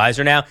just an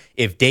advisor now.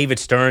 If David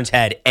Stearns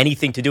had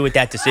anything to do with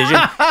that decision,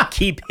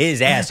 keep his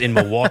ass in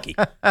Milwaukee.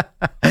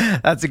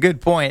 That's a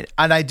good point.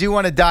 And I do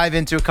want to dive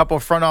into a couple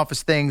of front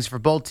office things for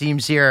both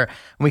teams here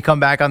when we come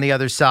back on the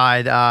other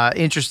side.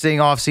 Interesting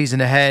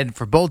offseason ahead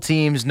for both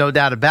teams, no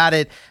doubt about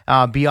it,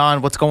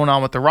 beyond what's going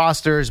on with the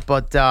rosters.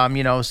 But,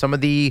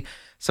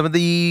 some of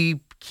the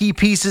key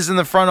pieces in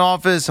the front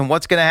office and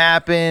what's going to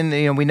happen.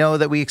 We know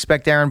that we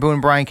expect Aaron Boone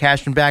and Brian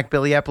Cashman back.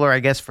 Billy Epler, I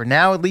guess for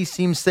now at least,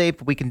 seems safe,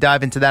 but we can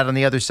dive into that on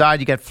the other side.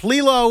 You got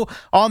Flelo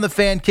on the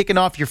Fan kicking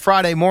off your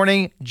Friday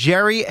morning.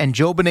 Jerry and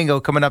Joe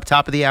Beningo coming up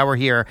top of the hour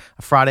here,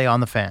 a Friday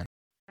on the Fan.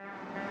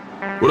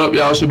 What up,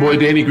 y'all? It's your boy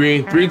Danny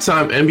Green,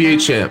 3-time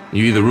NBA champ.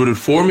 You either rooted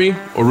for me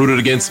or rooted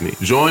against me.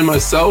 Join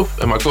myself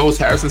and my co-host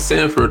Harrison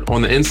Sanford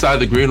on the Inside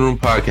the Green Room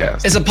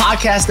podcast. It's a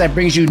podcast that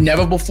brings you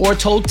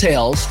never-before-told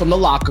tales from the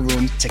locker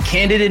room to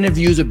candid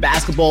interviews with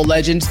basketball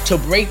legends to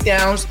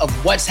breakdowns of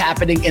what's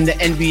happening in the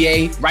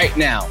NBA right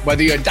now.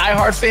 Whether you're a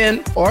diehard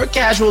fan or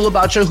casual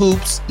about your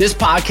hoops, this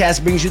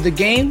podcast brings you the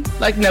game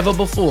like never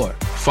before.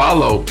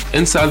 Follow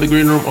Inside the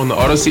Green Room on the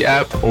Odyssey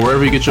app or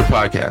wherever you get your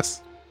podcasts.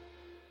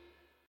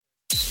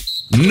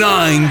 9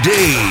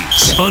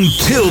 days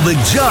until the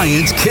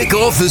Giants kick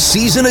off the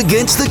season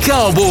against the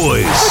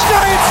Cowboys. The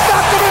Giants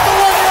stopped them at the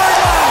 1-yard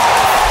line.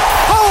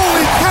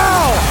 Holy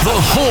cow! The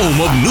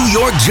home of New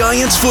York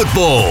Giants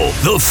football.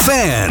 The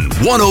Fan,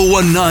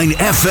 101.9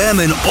 FM,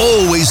 and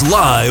always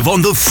live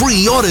on the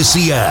free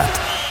Odyssey app.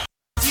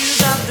 You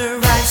got the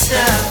right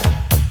stuff,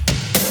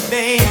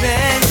 baby.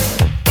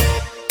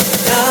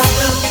 Love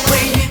the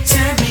way you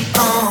turn me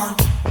on.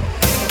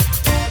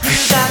 You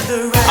got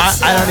the right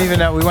stuff. I don't even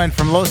know. We went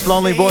from Los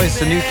Lonely Boys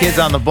to New Kids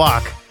on the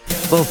Block. A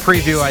little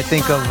preview, I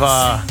think, of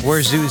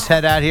where Zoo's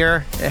head at here.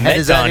 Head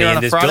is out here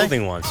on a Friday.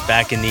 Building once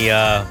back in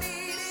the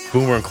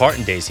Boomer and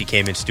Carton days. He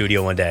came in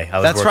studio one day.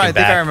 That's right. I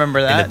think I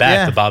remember that. In the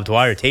back, the Bob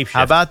Dwyer tape shift.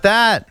 How about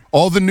that?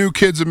 All the new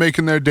kids are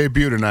making their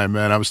debut tonight,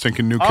 man. I was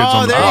thinking new kids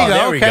on the block.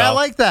 There you go. Okay, I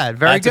like that.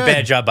 Very That's good. That's a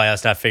bad job by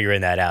us not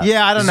figuring that out.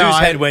 Yeah, I don't know. Zoo's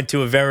head went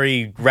to a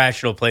very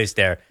rational place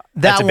there.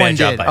 That's That a bad one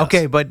job did. by us.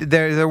 Okay, but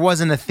there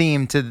wasn't a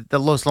theme to the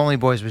Los Lonely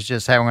Boys. Was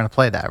just, hey, we're going to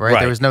play that, right? Right.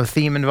 There was no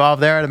theme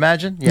involved there, I'd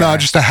imagine. No,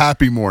 just a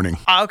happy morning.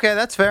 Okay,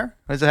 that's fair.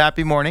 It was a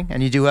happy morning.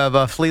 And you do have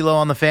Flelo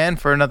on the fan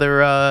for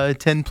another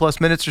 10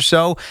 plus minutes or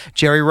so.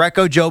 Jerry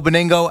Recco, Joe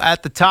Beningo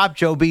at the top.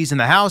 Joe B's in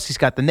the house. He's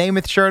got the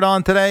Namath shirt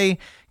on today.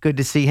 Good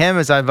to see him,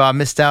 as I've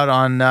missed out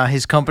on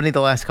his company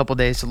the last couple of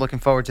days, so looking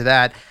forward to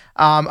that.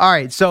 All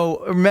right,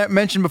 so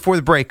mentioned before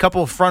the break,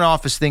 couple of front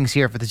office things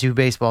here for the two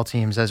baseball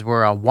teams as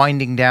we're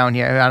winding down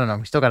here. I don't know,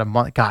 we still got a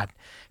month. God,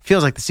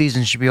 feels like the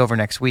season should be over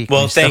next week.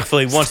 Well,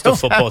 thankfully, once the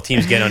football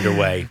teams get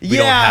underway, we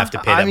don't have to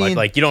pay that much.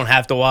 Like, you don't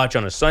have to watch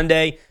on a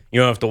Sunday. You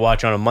don't have to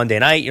watch on a Monday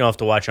night. You don't have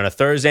to watch on a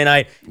Thursday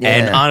night. Yeah.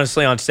 And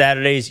honestly, on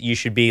Saturdays, you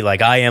should be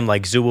like I am,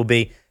 like Zoo will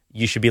be.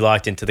 You should be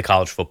locked into the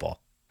college football.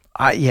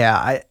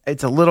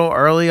 It's a little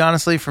early,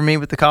 honestly, for me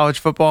with the college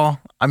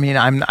football. I mean,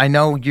 I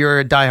know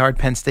you're a diehard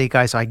Penn State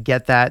guy, so I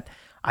get that.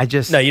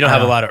 No, you don't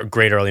have a lot of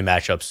great early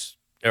matchups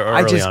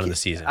early on in the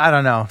season. I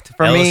don't know.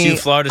 For LSU, me,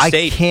 Florida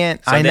State. I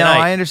can't. Sunday I know. night.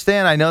 I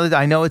understand.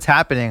 I know it's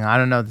happening. I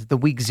don't know. The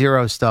week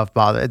 0 stuff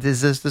bothered.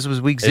 This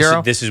was week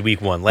 0. This is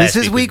week 1. This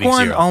is week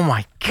 1. 0. Oh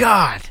my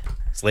God!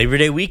 It's Labor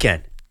Day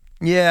weekend.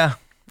 Yeah,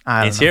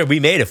 It's here. We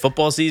made it.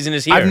 Football season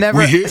is here. I've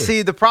never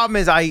see. The problem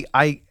is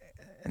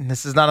and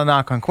this is not a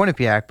knock on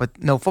Quinnipiac, but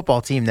no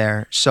football team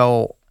there.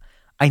 So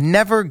I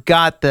never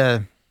got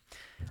the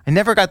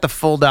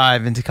full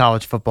dive into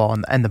college football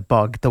and the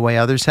bug the way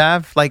others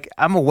have. Like,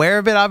 I'm aware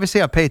of it.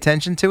 Obviously, I pay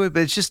attention to it,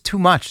 but it's just too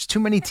much. It's too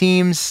many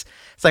teams.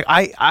 It's like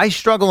I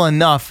struggle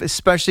enough,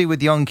 especially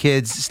with young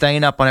kids,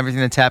 staying up on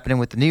everything that's happening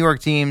with the New York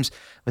teams,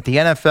 with the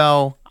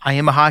NFL. I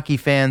am a hockey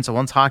fan, so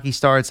once hockey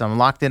starts, I'm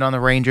locked in on the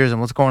Rangers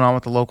and what's going on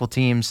with the local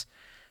teams.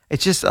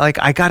 It's just like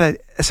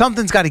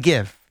something's got to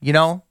give, you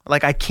know?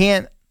 Like, I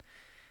can't.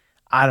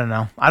 I don't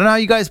know how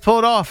you guys pull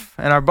it off.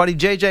 And our buddy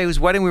JJ, whose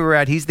wedding we were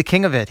at, he's the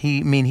king of it.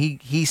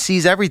 He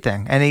sees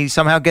everything, and he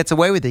somehow gets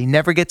away with it. He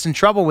never gets in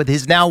trouble with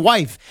his now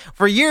wife.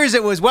 For years,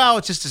 it was,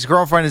 it's just his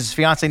girlfriend, his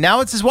fiance.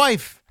 Now it's his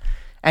wife,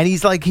 and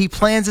he's like, he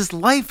plans his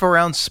life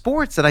around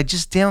sports that I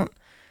just don't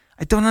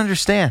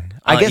understand.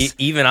 I guess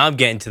even I'm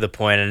getting to the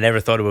point. I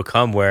never thought it would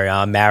come where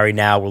I'm married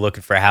now. We're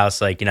looking for a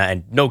house,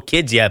 and no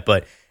kids yet,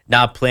 but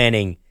not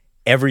planning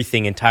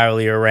everything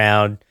entirely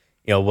around.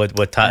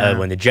 What time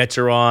when the Jets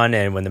are on,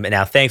 and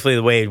now thankfully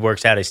the way it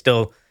works out, I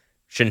still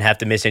shouldn't have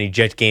to miss any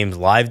Jets games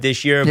live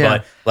this year.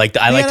 Yeah. But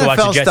I like to watch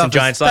the Jets and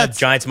Giants live. That's,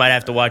 Giants might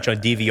have to watch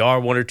on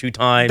DVR 1 or 2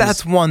 times.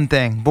 That's one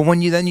thing. But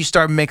when you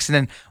start mixing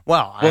in, the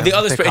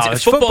other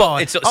it's football.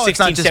 It's 16, it's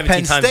not just 17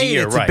 Penn times State, a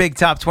year. It's right. a big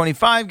top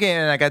 25 game,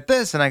 and I got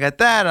this, and I got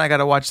that, and I got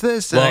to watch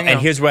this. And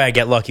here's where I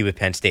get lucky with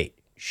Penn State.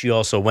 She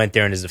also went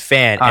there and is a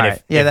fan. All and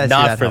right. if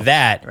not for helps.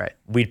 that, right.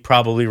 we'd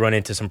probably run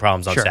into some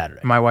problems on Sure. Saturday.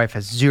 My wife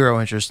has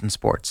zero interest in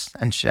sports.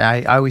 And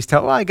I always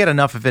tell her, I get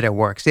enough of it at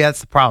work. See, that's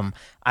the problem.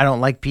 I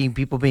don't like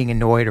people being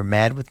annoyed or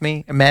mad at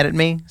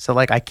me. So,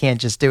 I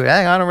can't just do it.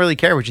 I don't really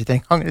care what you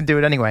think. I'm going to do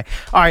it anyway.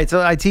 All right,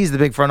 so I teased the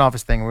big front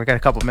office thing. We've got a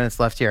couple minutes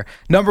left here.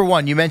 Number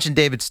 1, you mentioned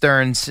David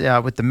Stearns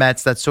with the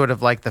Mets. That's sort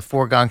of like the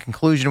foregone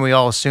conclusion. We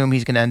all assume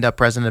he's going to end up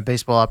president of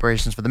baseball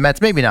operations for the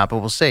Mets. Maybe not, but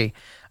we'll see.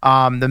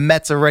 The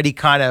Mets already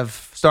kind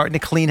of starting to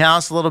clean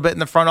house a little bit in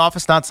the front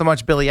office. Not so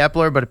much Billy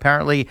Epler, but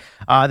apparently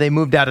they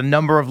moved out a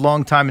number of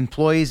longtime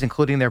employees,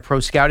 including their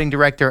pro scouting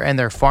director and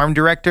their farm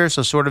director.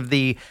 So sort of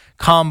the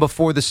calm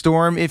before the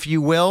storm, if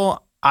you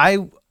will.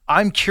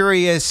 I'm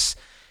curious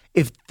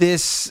if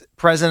this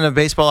president of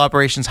baseball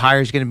operations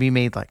hire is going to be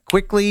made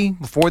quickly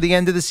before the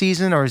end of the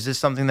season, or is this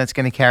something that's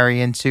going to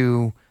carry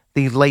into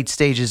the late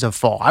stages of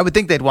fall? I would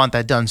think they'd want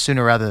that done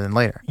sooner rather than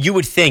later. You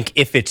would think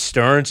if it's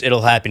Stearns,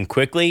 it'll happen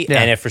quickly.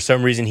 Yeah. And if for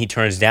some reason he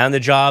turns down the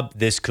job,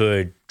 this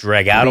could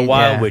drag out a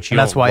while, which you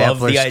that's don't why love.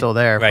 Epler's still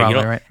there, right,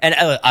 probably, right? And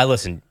I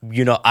listen,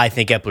 I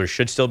think Epler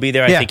should still be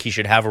there. I think he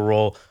should have a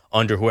role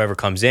under whoever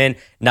comes in.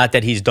 Not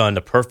that he's done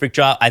the perfect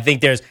job. I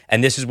think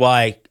and this is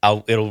why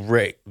it'll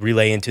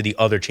relay into the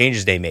other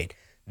changes they made.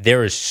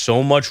 There is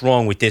so much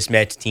wrong with this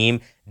Mets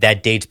team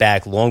that dates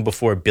back long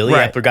before Billy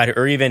Epler got here,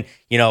 or even,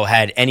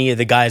 had any of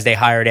the guys they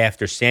hired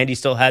after Sandy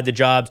still had the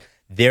jobs.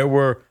 There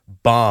were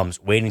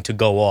bombs waiting to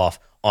go off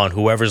on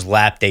whoever's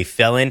lap they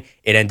fell in.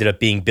 It ended up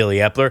being Billy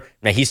Epler.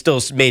 Now, he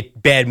still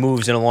made bad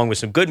moves and along with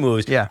some good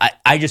moves. Yeah.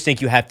 I just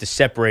think you have to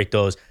separate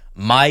those.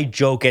 My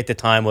joke at the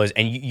time was,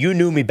 and you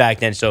knew me back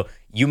then, so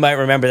you might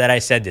remember that I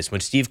said this. When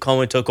Steve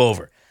Cohen took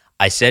over,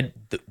 I said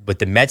what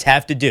the Mets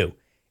have to do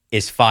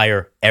is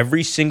fire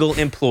every single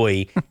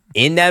employee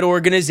in that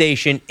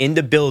organization, in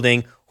the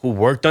building, who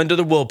worked under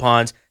the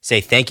Wilpons, say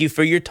thank you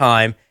for your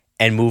time,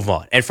 and move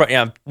on. And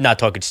I'm not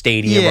talking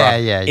stadium.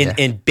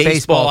 In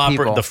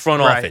baseball the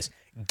front office.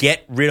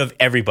 Get rid of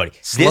everybody.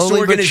 Slowly this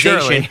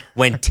organization but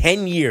went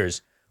 10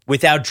 years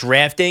without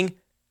drafting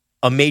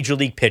a major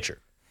league pitcher.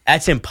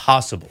 That's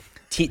impossible.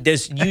 You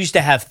used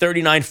to have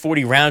 39,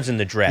 40 rounds in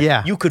the draft.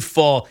 Yeah. You could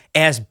fall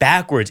ass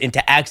backwards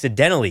into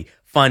accidentally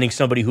finding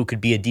somebody who could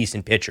be a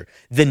decent pitcher.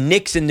 The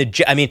Knicks and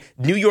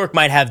New York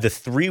might have the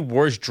 3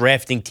 worst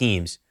drafting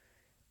teams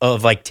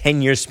of like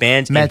 10-year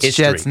spans Mets, in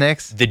history. Jets,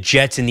 Knicks. The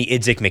Jets in the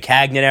Idzik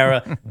McCagnon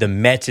era, the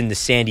Mets in the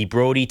Sandy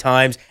Brody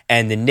times,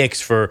 and the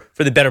Knicks for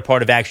the better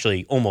part of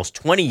actually almost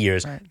 20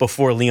 years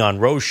before Leon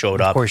Rose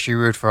showed up. Of course, you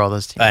root for all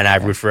those teams. And I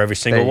root for every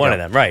single one of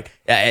them, right.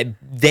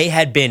 They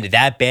had been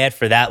that bad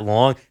for that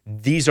long.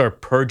 These are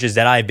purges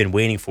that I've been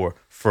waiting for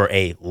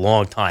a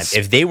long time.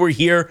 If they were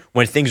here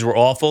when things were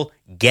awful,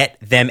 get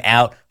them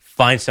out.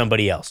 Find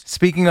somebody else.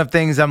 Speaking of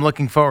things we're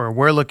looking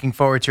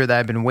forward to that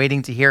I've been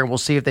waiting to hear. We'll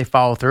see if they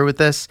follow through with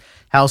this.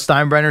 Hal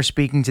Steinbrenner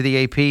speaking to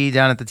the AP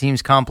down at the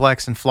team's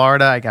complex in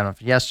Florida, I don't know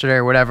if yesterday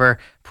or whatever,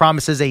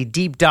 promises a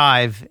deep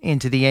dive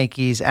into the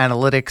Yankees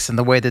analytics and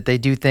the way that they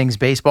do things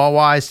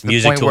baseball-wise.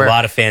 Music to a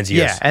lot of fans'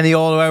 ears. Yeah, and the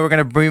old way we're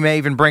going to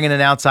even bring in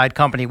an outside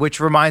company, which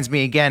reminds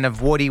me again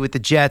of Woody with the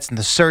Jets and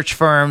the search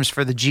firms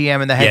for the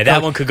GM and the head coach. Yeah,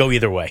 that one could go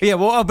either way. Yeah,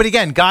 well, but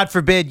again, God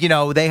forbid,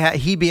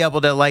 he be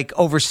able to like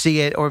oversee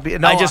it or be.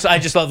 No, I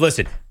just love.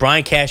 Listen,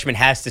 Brian Cashman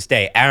has to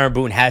stay. Aaron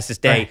Boone has to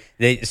stay.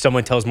 Right.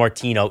 Someone tells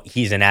Martino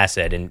he's an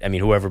asset, and I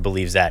mean, whoever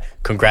believes that,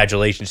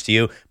 congratulations to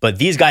you. But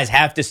these guys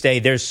have to stay.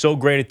 They're so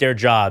great at their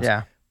jobs.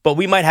 Yeah. But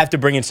we might have to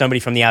bring in somebody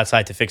from the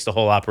outside to fix the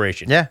whole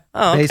operation. Yeah.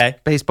 Oh, okay.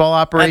 Baseball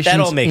operations that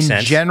all makes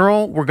sense. In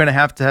general, we're going to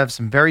have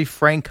some very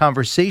frank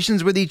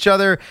conversations with each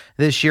other.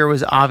 This year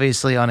was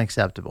obviously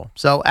unacceptable.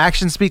 So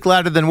actions speak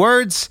louder than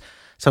words.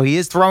 So he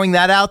is throwing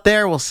that out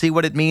there. We'll see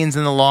what it means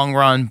in the long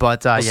run.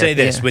 But I'll say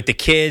this, with the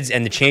kids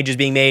and the changes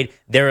being made,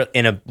 they're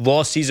in a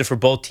lost season for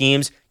both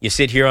teams. You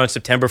sit here on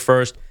September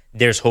 1st,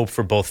 there's hope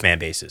for both fan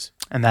bases.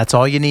 And that's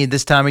all you need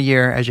this time of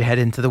year as you head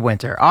into the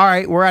winter. All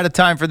right, we're out of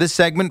time for this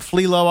segment.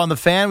 Flea Low on the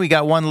Fan. We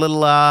got one little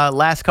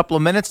last couple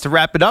of minutes to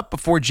wrap it up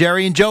before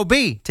Jerry and Joe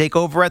B take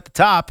over at the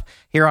top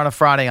here on a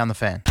Friday on the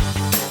Fan.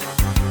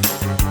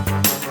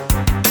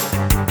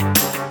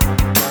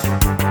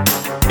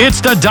 It's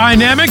the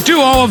dynamic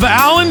duo of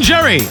Al and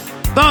Jerry,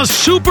 the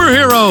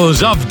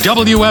superheroes of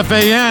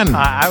WFAN.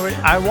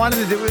 I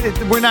wanted to do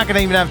it. We're not going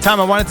to even have time.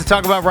 I wanted to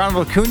talk about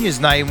Ronald Acuna's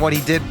night and what he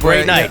did.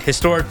 Great night.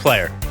 Historic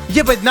player.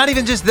 Yeah, but not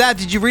even just that.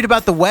 Did you read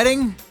about the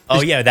wedding?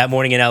 Oh, yeah, that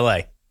morning in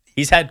L.A.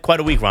 He's had quite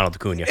a week, Ronald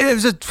Acuna. It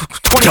was a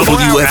 24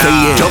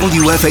 WFAN,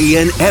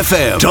 WFAN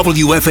FM,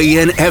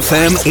 WFAN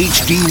FM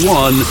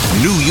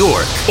HD1, New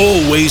York.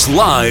 Always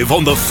live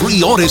on the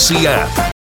free Odyssey app.